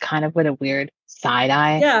her is kind of with a weird side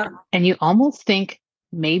eye. Yeah. And you almost think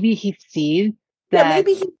maybe he sees that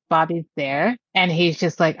Bobby's there, and he's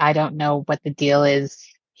just like, I don't know what the deal is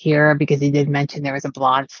here, because he did mention there was a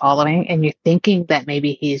blonde following, and you're thinking that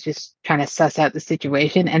maybe he's just trying to suss out the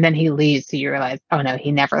situation, and then he leaves, so you realize, oh no,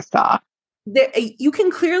 he never saw. You can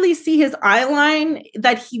clearly see his eye line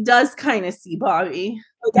that he does kind of see Bobby.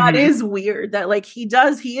 That is weird, that like he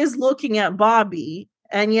is looking at Bobby,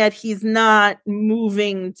 and yet he's not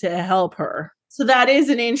moving to help her. So that is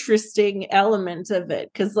an interesting element of it,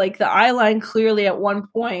 because like the eye line clearly at one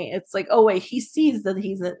point, it's like, oh wait, he sees that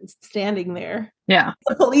he's standing there. Yeah.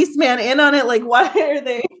 The policeman in on it, like, why are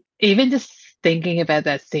they? Even just thinking about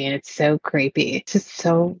that scene. It's so creepy. It's just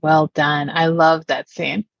so well done. I love that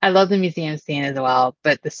scene. I love the museum scene as well,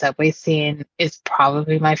 but the subway scene is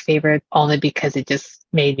probably my favorite only because it just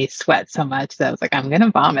made me sweat so much that I was like, I'm going to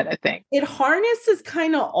vomit, I think. It harnesses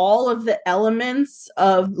kind of all of the elements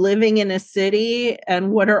of living in a city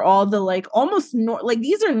and what are all the like almost like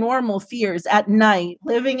these are normal fears at night,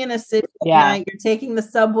 living in a city at night. You're taking the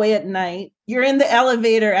subway at night. You're in the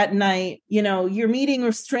elevator at night, you know, you're meeting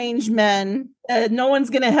with strange men. No one's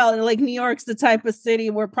going to help. Like New York's the type of city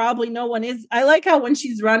where probably no one is. I like how when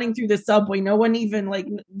she's running through the subway, no one even like,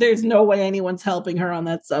 there's no way anyone's helping her on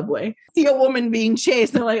that subway. See a woman being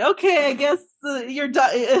chased. They're like, okay, I guess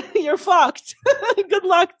you're fucked. Good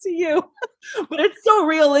luck to you. But it's so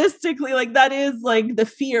realistically like that is like the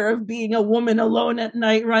fear of being a woman alone at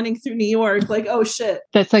night running through New York. Like, oh shit.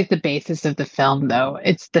 That's like the basis of the film, though.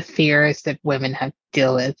 It's the fears that women have to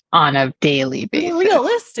deal with on a daily basis.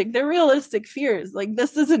 They're realistic fears. Like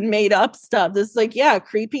this isn't made up stuff. This is like, yeah,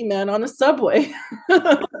 creepy men on a subway.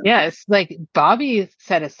 Yes, like Bobby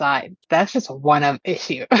set aside. That's just one of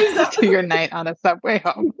issue to your night on a subway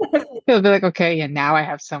home. He'll be like, okay, yeah, now I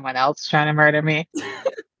have someone else trying to murder me.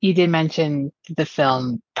 You did mention the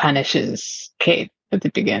film punishes Kate at the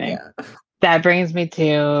beginning. Yeah. That brings me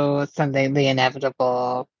to something, the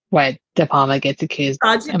inevitable, what De Palma gets accused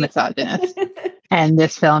of a misogynist. And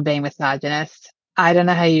this film being misogynist. I don't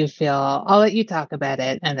know how you feel. I'll let you talk about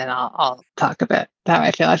it, and then I'll talk about how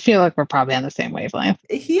I feel. I feel like we're probably on the same wavelength.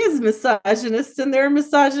 He is misogynist, and there are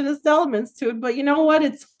misogynist elements to it. But you know what?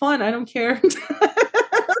 It's fun. I don't care.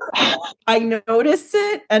 I notice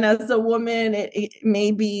it, and as a woman, it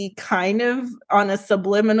maybe kind of on a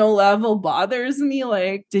subliminal level bothers me.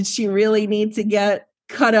 Like, did she really need to get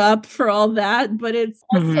cut up for all that? But it's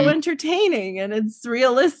also entertaining, and it's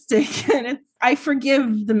realistic, and I forgive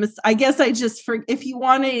I guess I just if you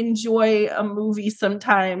want to enjoy a movie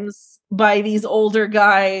sometimes by these older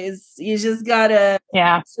guys, you just gotta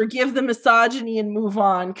forgive the misogyny and move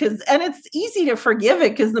on. And it's easy to forgive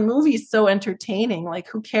it because the movie's so entertaining. Like,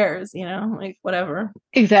 who cares, you know, like whatever.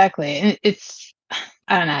 Exactly. It's,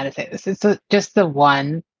 I don't know how to say this. It's just the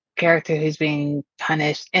one character who's being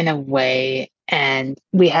punished in a way. And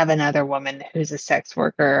we have another woman who's a sex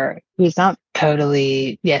worker who's not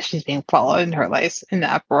totally, yes, she's being followed in her life in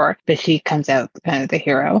the uproar, but she comes out kind of the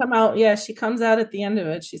hero. She comes out at the end of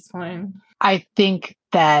it. She's fine. I think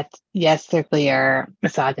that, yes, there are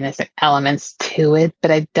misogynistic elements to it,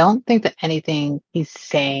 but I don't think that anything he's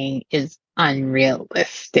saying is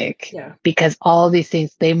unrealistic. Yeah. Because all these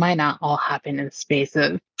things, they might not all happen in the space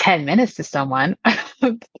of 10 minutes to someone,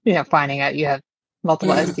 you know, finding out you have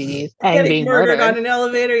multiple STDs and being murdered on an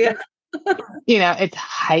elevator. Yeah. You know, it's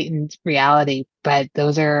heightened reality, but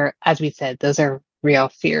those are, as we said, those are real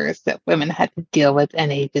fears that women had to deal with.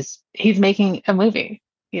 And he's making a movie,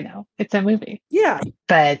 you know, it's a movie. Yeah.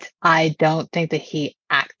 But I don't think that he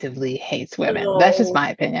actively hates women. No. That's just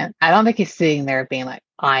my opinion. I don't think he's sitting there being like,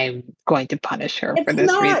 I'm going to punish her for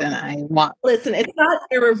this reason. Listen, it's not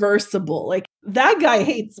irreversible. Like, that guy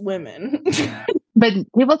hates women. But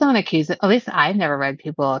people don't accuse it. At least I've never read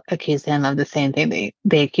people accuse him of the same thing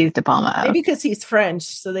they accused De Palma of. Maybe because he's French,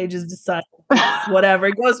 so they just decide whatever.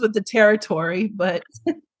 It goes with the territory, but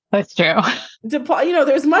that's true. You know,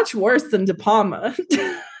 there's much worse than De Palma.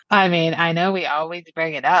 I mean, I know we always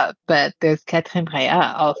bring it up, but there's Catherine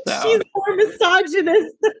Breillat also. She's more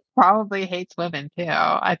misogynist. Probably hates women too.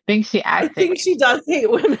 I think she does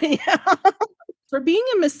hate women. Yeah. For being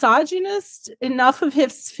a misogynist, enough of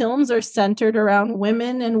his films are centered around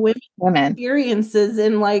women and women experiences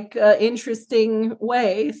in like an interesting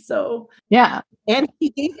way. So yeah. And he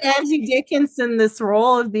gave Angie Dickinson this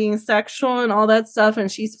role of being sexual and all that stuff,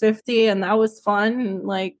 and she's 50, and that was fun. And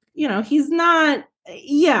like, you know, he's not.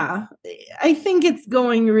 Yeah, I think it's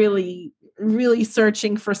going really, really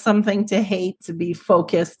searching for something to hate to be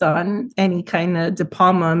focused on any kind of De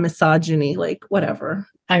Palma misogyny, like whatever.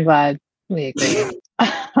 I'm glad we agree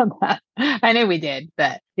on that. I know we did,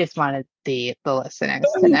 but just wanted the listeners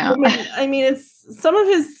to know. I mean, it's some of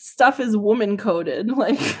his stuff is woman coded,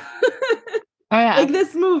 like. Oh, yeah. Like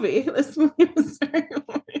this movie. This movie was very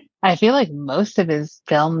woman. I feel like most of his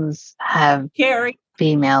films have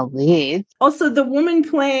female leads. Also, the woman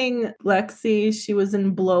playing Lexi, she was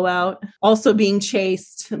in Blowout, also being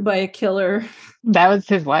chased by a killer. That was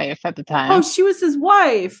his wife at the time. Oh, she was his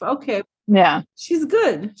wife. Okay. Yeah. She's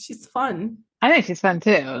good. She's fun. I think she's fun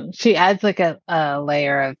too. She adds like a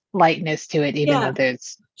layer of lightness to it, even though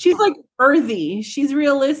there's... She's like earthy. She's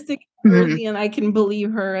realistic. Mm-hmm. And I can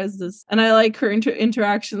believe her as this. And I like her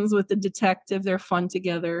interactions with the detective. They're fun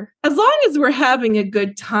together. As long as we're having a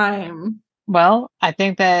good time, Well, I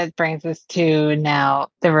think that brings us to now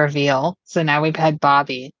the reveal. So now we've had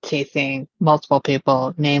Bobby chasing multiple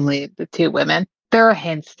people, namely the two women. There are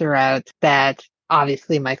hints throughout that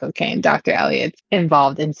obviously Michael Caine, Dr. Elliot's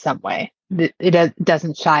involved in some way.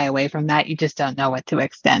 Doesn't shy away from that. You just don't know what to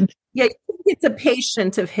extend. Yeah, you think it's a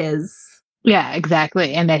patient of his. Yeah,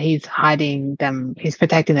 exactly. And that he's hiding them, he's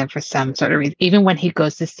protecting them for some sort of reason. Even when he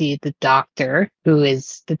goes to see the doctor, who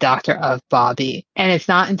is the doctor of Bobby. And it's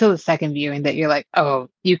not until the second viewing that you're like, oh,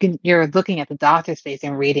 you're looking at the doctor's face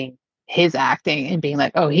and reading his acting and being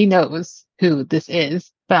like, oh, he knows who this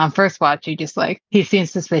is. But on first watch, you just like, he seems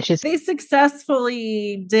suspicious. They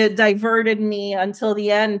successfully diverted me until the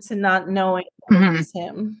end to not knowing it was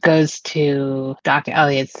him. Goes to Dr.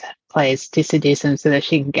 Elliot's place to seduce him so that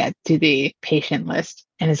she can get to the patient list.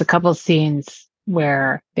 And there's a couple scenes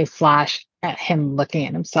where they flash at him looking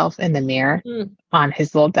at himself in the mirror on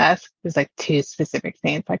his little desk. There's like two specific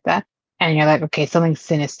scenes like that. And you're like, okay, something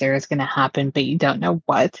sinister is going to happen, but you don't know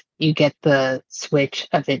what. You get the switch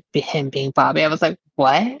of it, him being Bobby. I was like,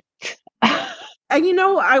 what? And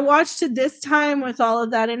I watched it this time with all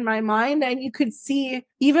of that in my mind, and you could see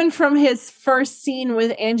even from his first scene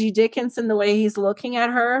with Angie Dickinson, the way he's looking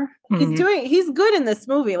at her. He's good in this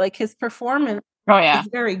movie. Like his performance is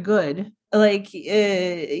very good. Like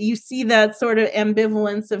you see that sort of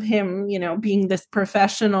ambivalence of him, being this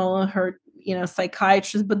professional, her,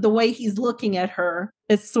 psychiatrist, but the way he's looking at her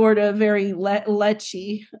is sort of very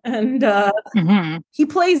lechy, and he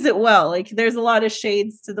plays it well. Like there's a lot of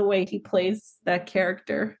shades to the way he plays that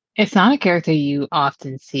character. It's not a character you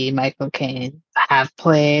often see Michael Caine have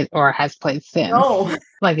played or has played since. No.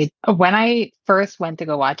 Like when I first went to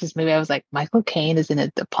go watch this movie, I was like, Michael Caine is in a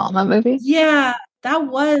De Palma movie? Yeah, that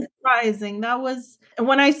was surprising. That was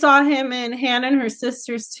when I saw him in Hannah and Her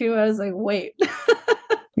Sisters too, I was like, wait.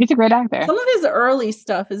 He's a great actor. Some of his early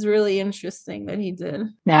stuff is really interesting that he did.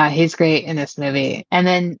 Yeah, he's great in this movie. And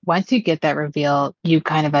then once you get that reveal, you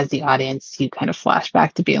kind of, as the audience, you kind of flash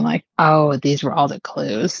back to being like, oh, these were all the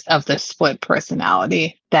clues of the split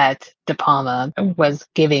personality that De Palma was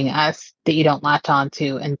giving us that you don't latch on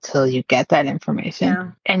to until you get that information.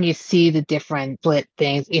 Yeah. And you see the different split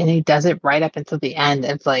things. And he does it right up until the end.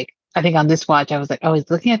 It's like, I think on this watch, I was like, oh, he's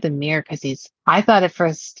looking at the mirror because I thought at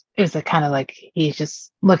first it was kind of like he's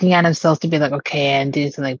just looking at himself to be like, okay, I'm doing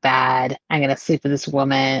something bad. I'm going to sleep with this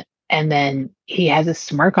woman. And then he has a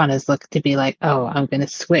smirk on his look to be like, oh, I'm going to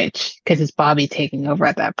switch because it's Bobby taking over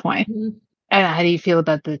at that point. Mm-hmm. And how do you feel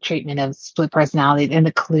about the treatment of split personality and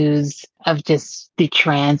the clues of just the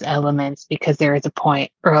trans elements? Because there is a point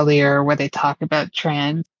earlier where they talk about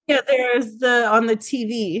trans. Yeah, there's on the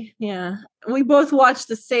TV. Yeah. We both watched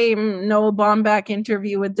the same Noah Baumbach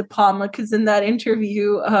interview with De Palma because in that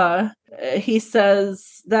interview, he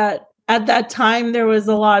says that at that time, there was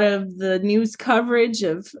a lot of the news coverage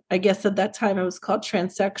of, I guess at that time it was called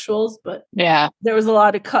transsexuals, but yeah, there was a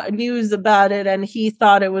lot of news about it. And he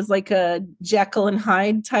thought it was like a Jekyll and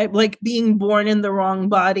Hyde type, like being born in the wrong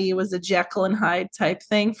body. It was a Jekyll and Hyde type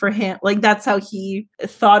thing for him. Like that's how he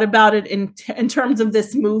thought about it in terms of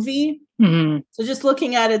this movie. Mm-hmm. So just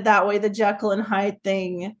looking at it that way, the Jekyll and Hyde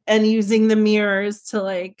thing and using the mirrors to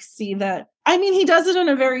like see that. I mean, he does it in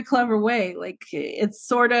a very clever way. Like it's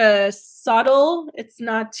sort of subtle. It's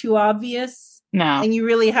not too obvious. No. And you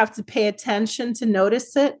really have to pay attention to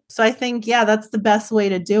notice it. So I think, yeah, that's the best way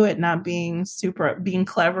to do it. Not being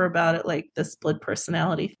clever about it, like the split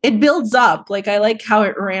personality. It builds up. Like I like how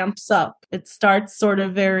it ramps up. It starts sort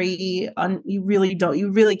of very, you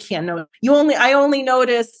really can't know. I only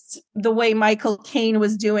noticed the way Michael Caine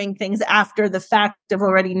was doing things after the fact of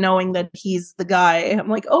already knowing that he's the guy. I'm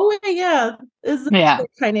like, oh yeah, this is a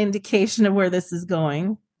kind of indication of where this is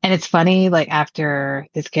going. And it's funny, like after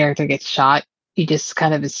this character gets shot, you just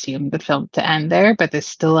kind of assume the film to end there, but there's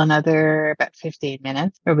still another about 15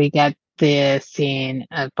 minutes where we get the scene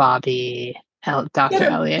of Bobby, Dr.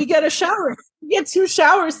 Elliot. We get a shower. We get 2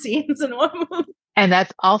 shower scenes in one movie. And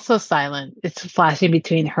that's also silent. It's flashing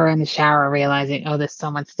between her and the shower, realizing, oh, there's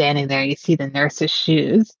someone standing there. You see the nurse's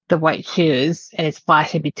shoes, the white shoes, and it's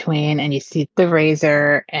flashing between, and you see the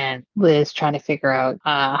razor and Liz trying to figure out,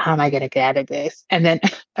 how am I going to get out of this? And then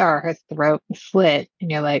her throat slit,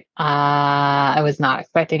 and you're like, I was not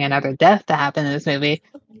expecting another death to happen in this movie.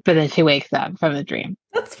 But then she wakes up from the dream.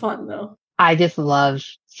 That's fun, though. I just love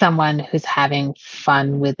someone who's having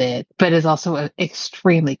fun with it, but is also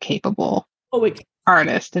extremely capable.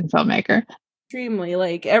 Artist and filmmaker. Extremely.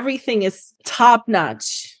 Like everything is top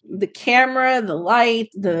notch. The camera, the light,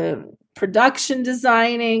 the production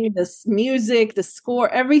designing, this music, the score,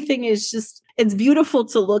 everything is just, it's beautiful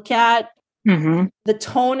to look at. Mm-hmm. The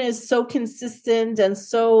tone is so consistent and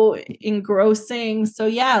so engrossing. So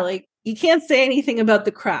yeah, like you can't say anything about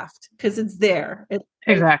the craft because it's there.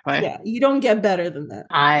 Exactly. Yeah, you don't get better than that.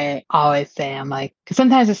 I always say, I'm like, 'cause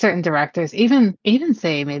sometimes there's certain directors, even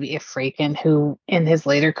say maybe a Friedkin, who in his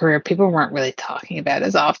later career people weren't really talking about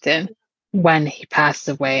as often. When he passed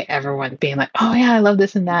away, everyone being like, "Oh yeah, I love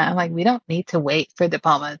this and that." I'm like, we don't need to wait for De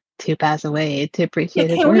Palma to pass away to Yeah, appreciate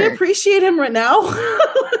his can we work, appreciate him right now?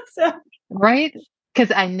 right?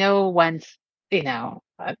 Because I know once, not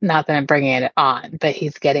that I'm bringing it on, but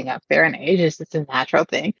he's getting up there in age. It's just a natural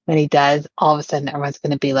thing. When he does, all of a sudden everyone's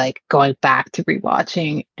going to be like going back to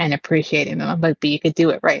rewatching and appreciating them. I'm like, but you could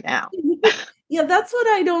do it right now. Yeah, that's what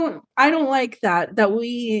I don't like, that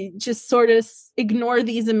we just sort of ignore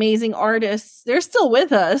these amazing artists. They're still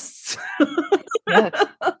with us. Yes.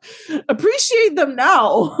 Appreciate them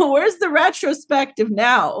now. Where's the retrospective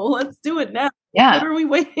now? Let's do it now. Yeah. What are we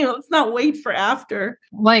waiting? Let's not wait for after.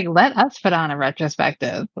 Like, let us put on a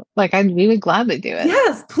retrospective. Like, we would gladly do it.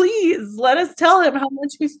 Yes, please. Let us tell him how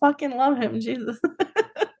much we fucking love him. Jesus.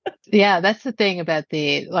 Yeah, that's the thing about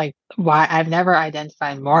why I've never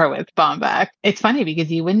identified more with Baumbach. It's funny because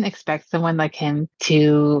you wouldn't expect someone like him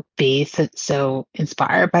to be so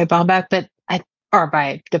inspired by Baumbach, or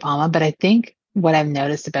by De Palma. But I think what I've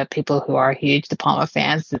noticed about people who are huge De Palma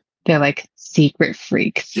fans, they're like secret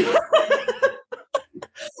freaks.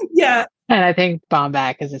 Yeah. And I think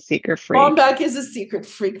Baumbach is a secret freak. Baumbach is a secret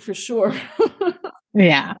freak for sure.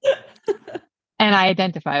 Yeah. And I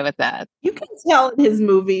identify with that. You can tell in his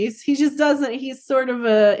movies. He just doesn't. He's sort of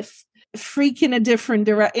a freak in a different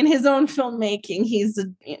in his own filmmaking. He's a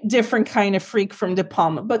different kind of freak from De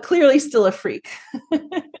Palma, but clearly still a freak.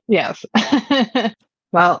 Yes.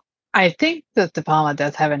 Well, I think that De Palma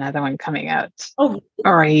does have another one coming out. Oh,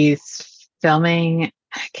 or he's filming.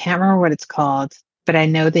 I can't remember what it's called, but I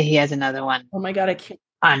know that he has another one. Oh my God, I can't.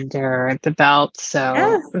 Under the belt. So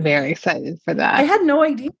yes. Very excited for that. I had no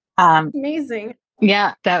idea. Amazing.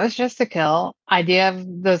 Yeah, that was Just to Kill. I do have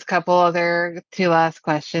those couple other 2 last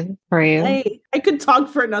questions for you. I could talk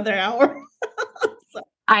for another hour.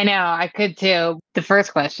 I know, I could too. The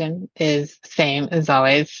first question is same as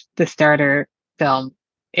always, the starter film.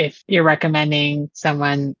 If you're recommending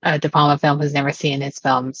someone a De Palma film who's never seen his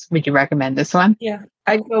films, would you recommend this one? Yeah,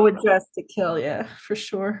 I'd go with Dress to Kill. Yeah, for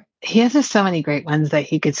sure. He has just so many great ones that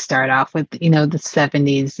he could start off with, the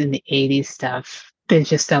 70s and the 80s stuff. There's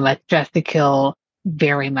just so much. Dress to Kill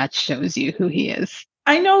very much shows you who he is.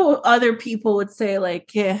 I know other people would say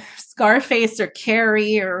like Scarface or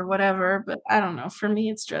Carrie or whatever, but I don't know. For me,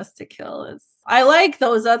 it's Dress to Kill. I like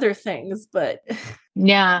those other things, but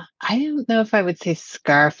yeah, I don't know if I would say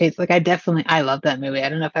Scarface. Like, I love that movie. I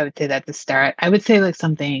don't know if I would say that to start. I would say like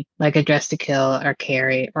something like a Dress to Kill or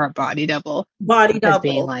Carrie or a Body Double. Body Double,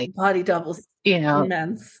 being like Body Doubles,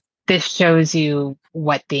 immense. This shows you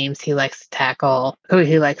what themes he likes to tackle, who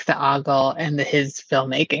he likes to ogle, and his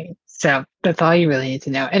filmmaking. So that's all you really need to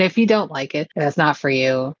know. And if you don't like it, if that's not for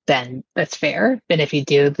you, then that's fair. And if you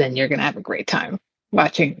do, then you're going to have a great time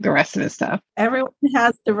watching the rest of his stuff. Everyone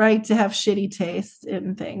has the right to have shitty taste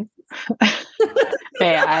in things.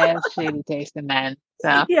 Hey, I have shitty taste in men.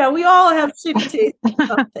 So. Yeah, we all have shitty taste in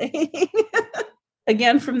something.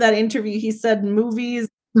 Again, from that interview, he said movies.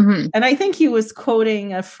 Mm-hmm. And I think he was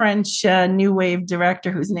quoting a French new wave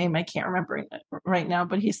director whose name I can't remember right now,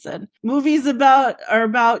 but he said movies are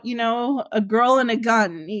about, a girl and a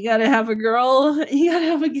gun. You got to have a girl, you got to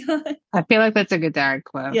have a gun. I feel like that's a Godard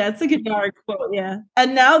quote. Yeah, it's a Godard quote, yeah.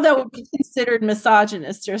 And now that would be considered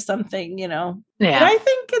misogynist or something, Yeah. But I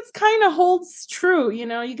think it's kind of holds true, you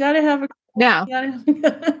got to have a girl. Yeah.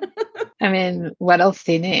 I mean, what else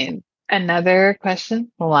do you need? Another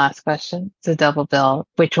question, the last question. It's a double bill.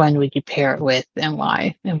 Which one would you pair it with and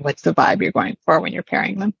why? And what's the vibe you're going for when you're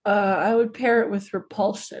pairing them? I would pair it with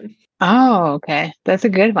Repulsion. Oh, okay. That's a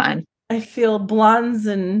good one. I feel blondes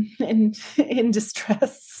and in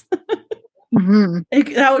distress.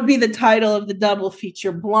 Mm-hmm. That would be the title of the double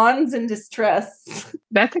feature, Blondes in Distress.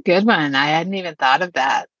 That's a good one. I hadn't even thought of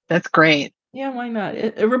that. That's great. Yeah, why not?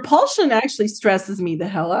 Repulsion actually stresses me the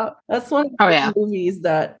hell out. That's one of the movies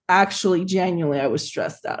that actually genuinely I was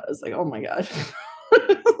stressed out. I was like, oh my God.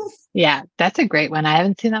 Yeah, that's a great one. I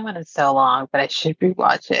haven't seen that one in so long, but I should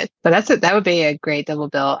rewatch it. But that would be a great double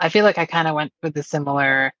bill. I feel like I kind of went with a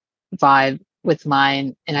similar vibe with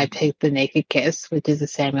mine, and I picked The Naked Kiss, which is a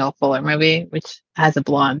Samuel Fuller movie, which has a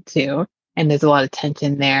blonde too, and there's a lot of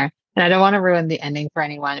tension there. And I don't want to ruin the ending for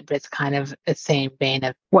anyone, but it's kind of the same vein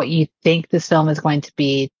of what you think this film is going to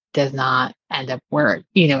be does not end up where,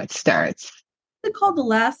 it starts. it called? The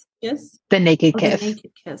Last Kiss? The Naked Oh, Kiss. The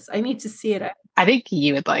Naked Kiss. I need to see it. I think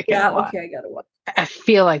you would like it a lot. Okay, I gotta watch. I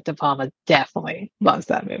feel like De Palma definitely loves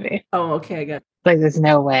that movie. Oh, okay, I got it. Like, there's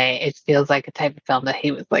no way it feels like a type of film that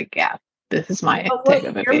he was like, yeah, this is my type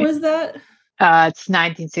of movie. What year was that? It's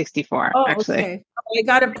 1964, actually. Okay.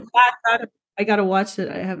 I gotta watch it.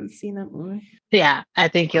 I haven't seen that movie. Yeah, I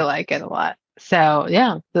think you'll like it a lot. So,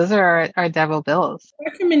 yeah, those are our Devil Bills.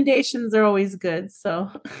 Recommendations are always good, so.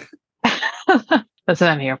 That's what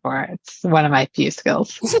I'm here for. It's one of my few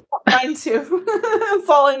skills. Mine too. That's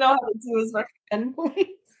all I know how to do is recommend movies.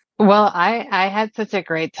 Well, I had such a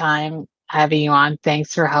great time having you on.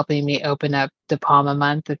 Thanks for helping me open up De Palma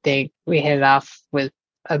month. I think we hit it off with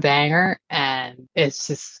a banger, and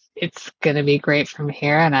it's going to be great from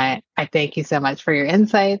here. And I thank you so much for your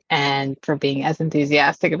insight and for being as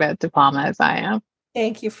enthusiastic about De Palma as I am.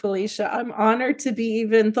 Thank you, Felicia. I'm honored to be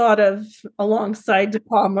even thought of alongside De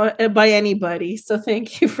Palma by anybody. So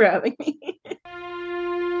thank you for having me.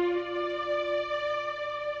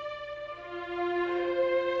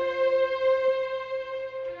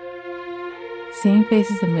 Seeing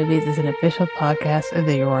Faces in Movies is an official podcast of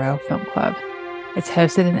the Royal Film Club. It's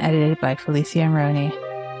hosted and edited by Felicia and Roney.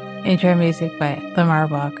 Intro music by Lamar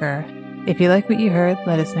Walker. If you like what you heard,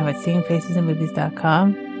 let us know at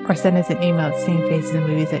seeingfacesinmovies.com or send us an email at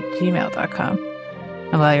seeingfacesinmovies@gmail.com.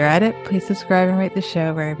 And while you're at it, please subscribe and rate the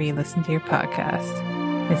show wherever you listen to your podcast.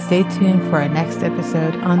 And stay tuned for our next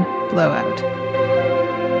episode on Blowout.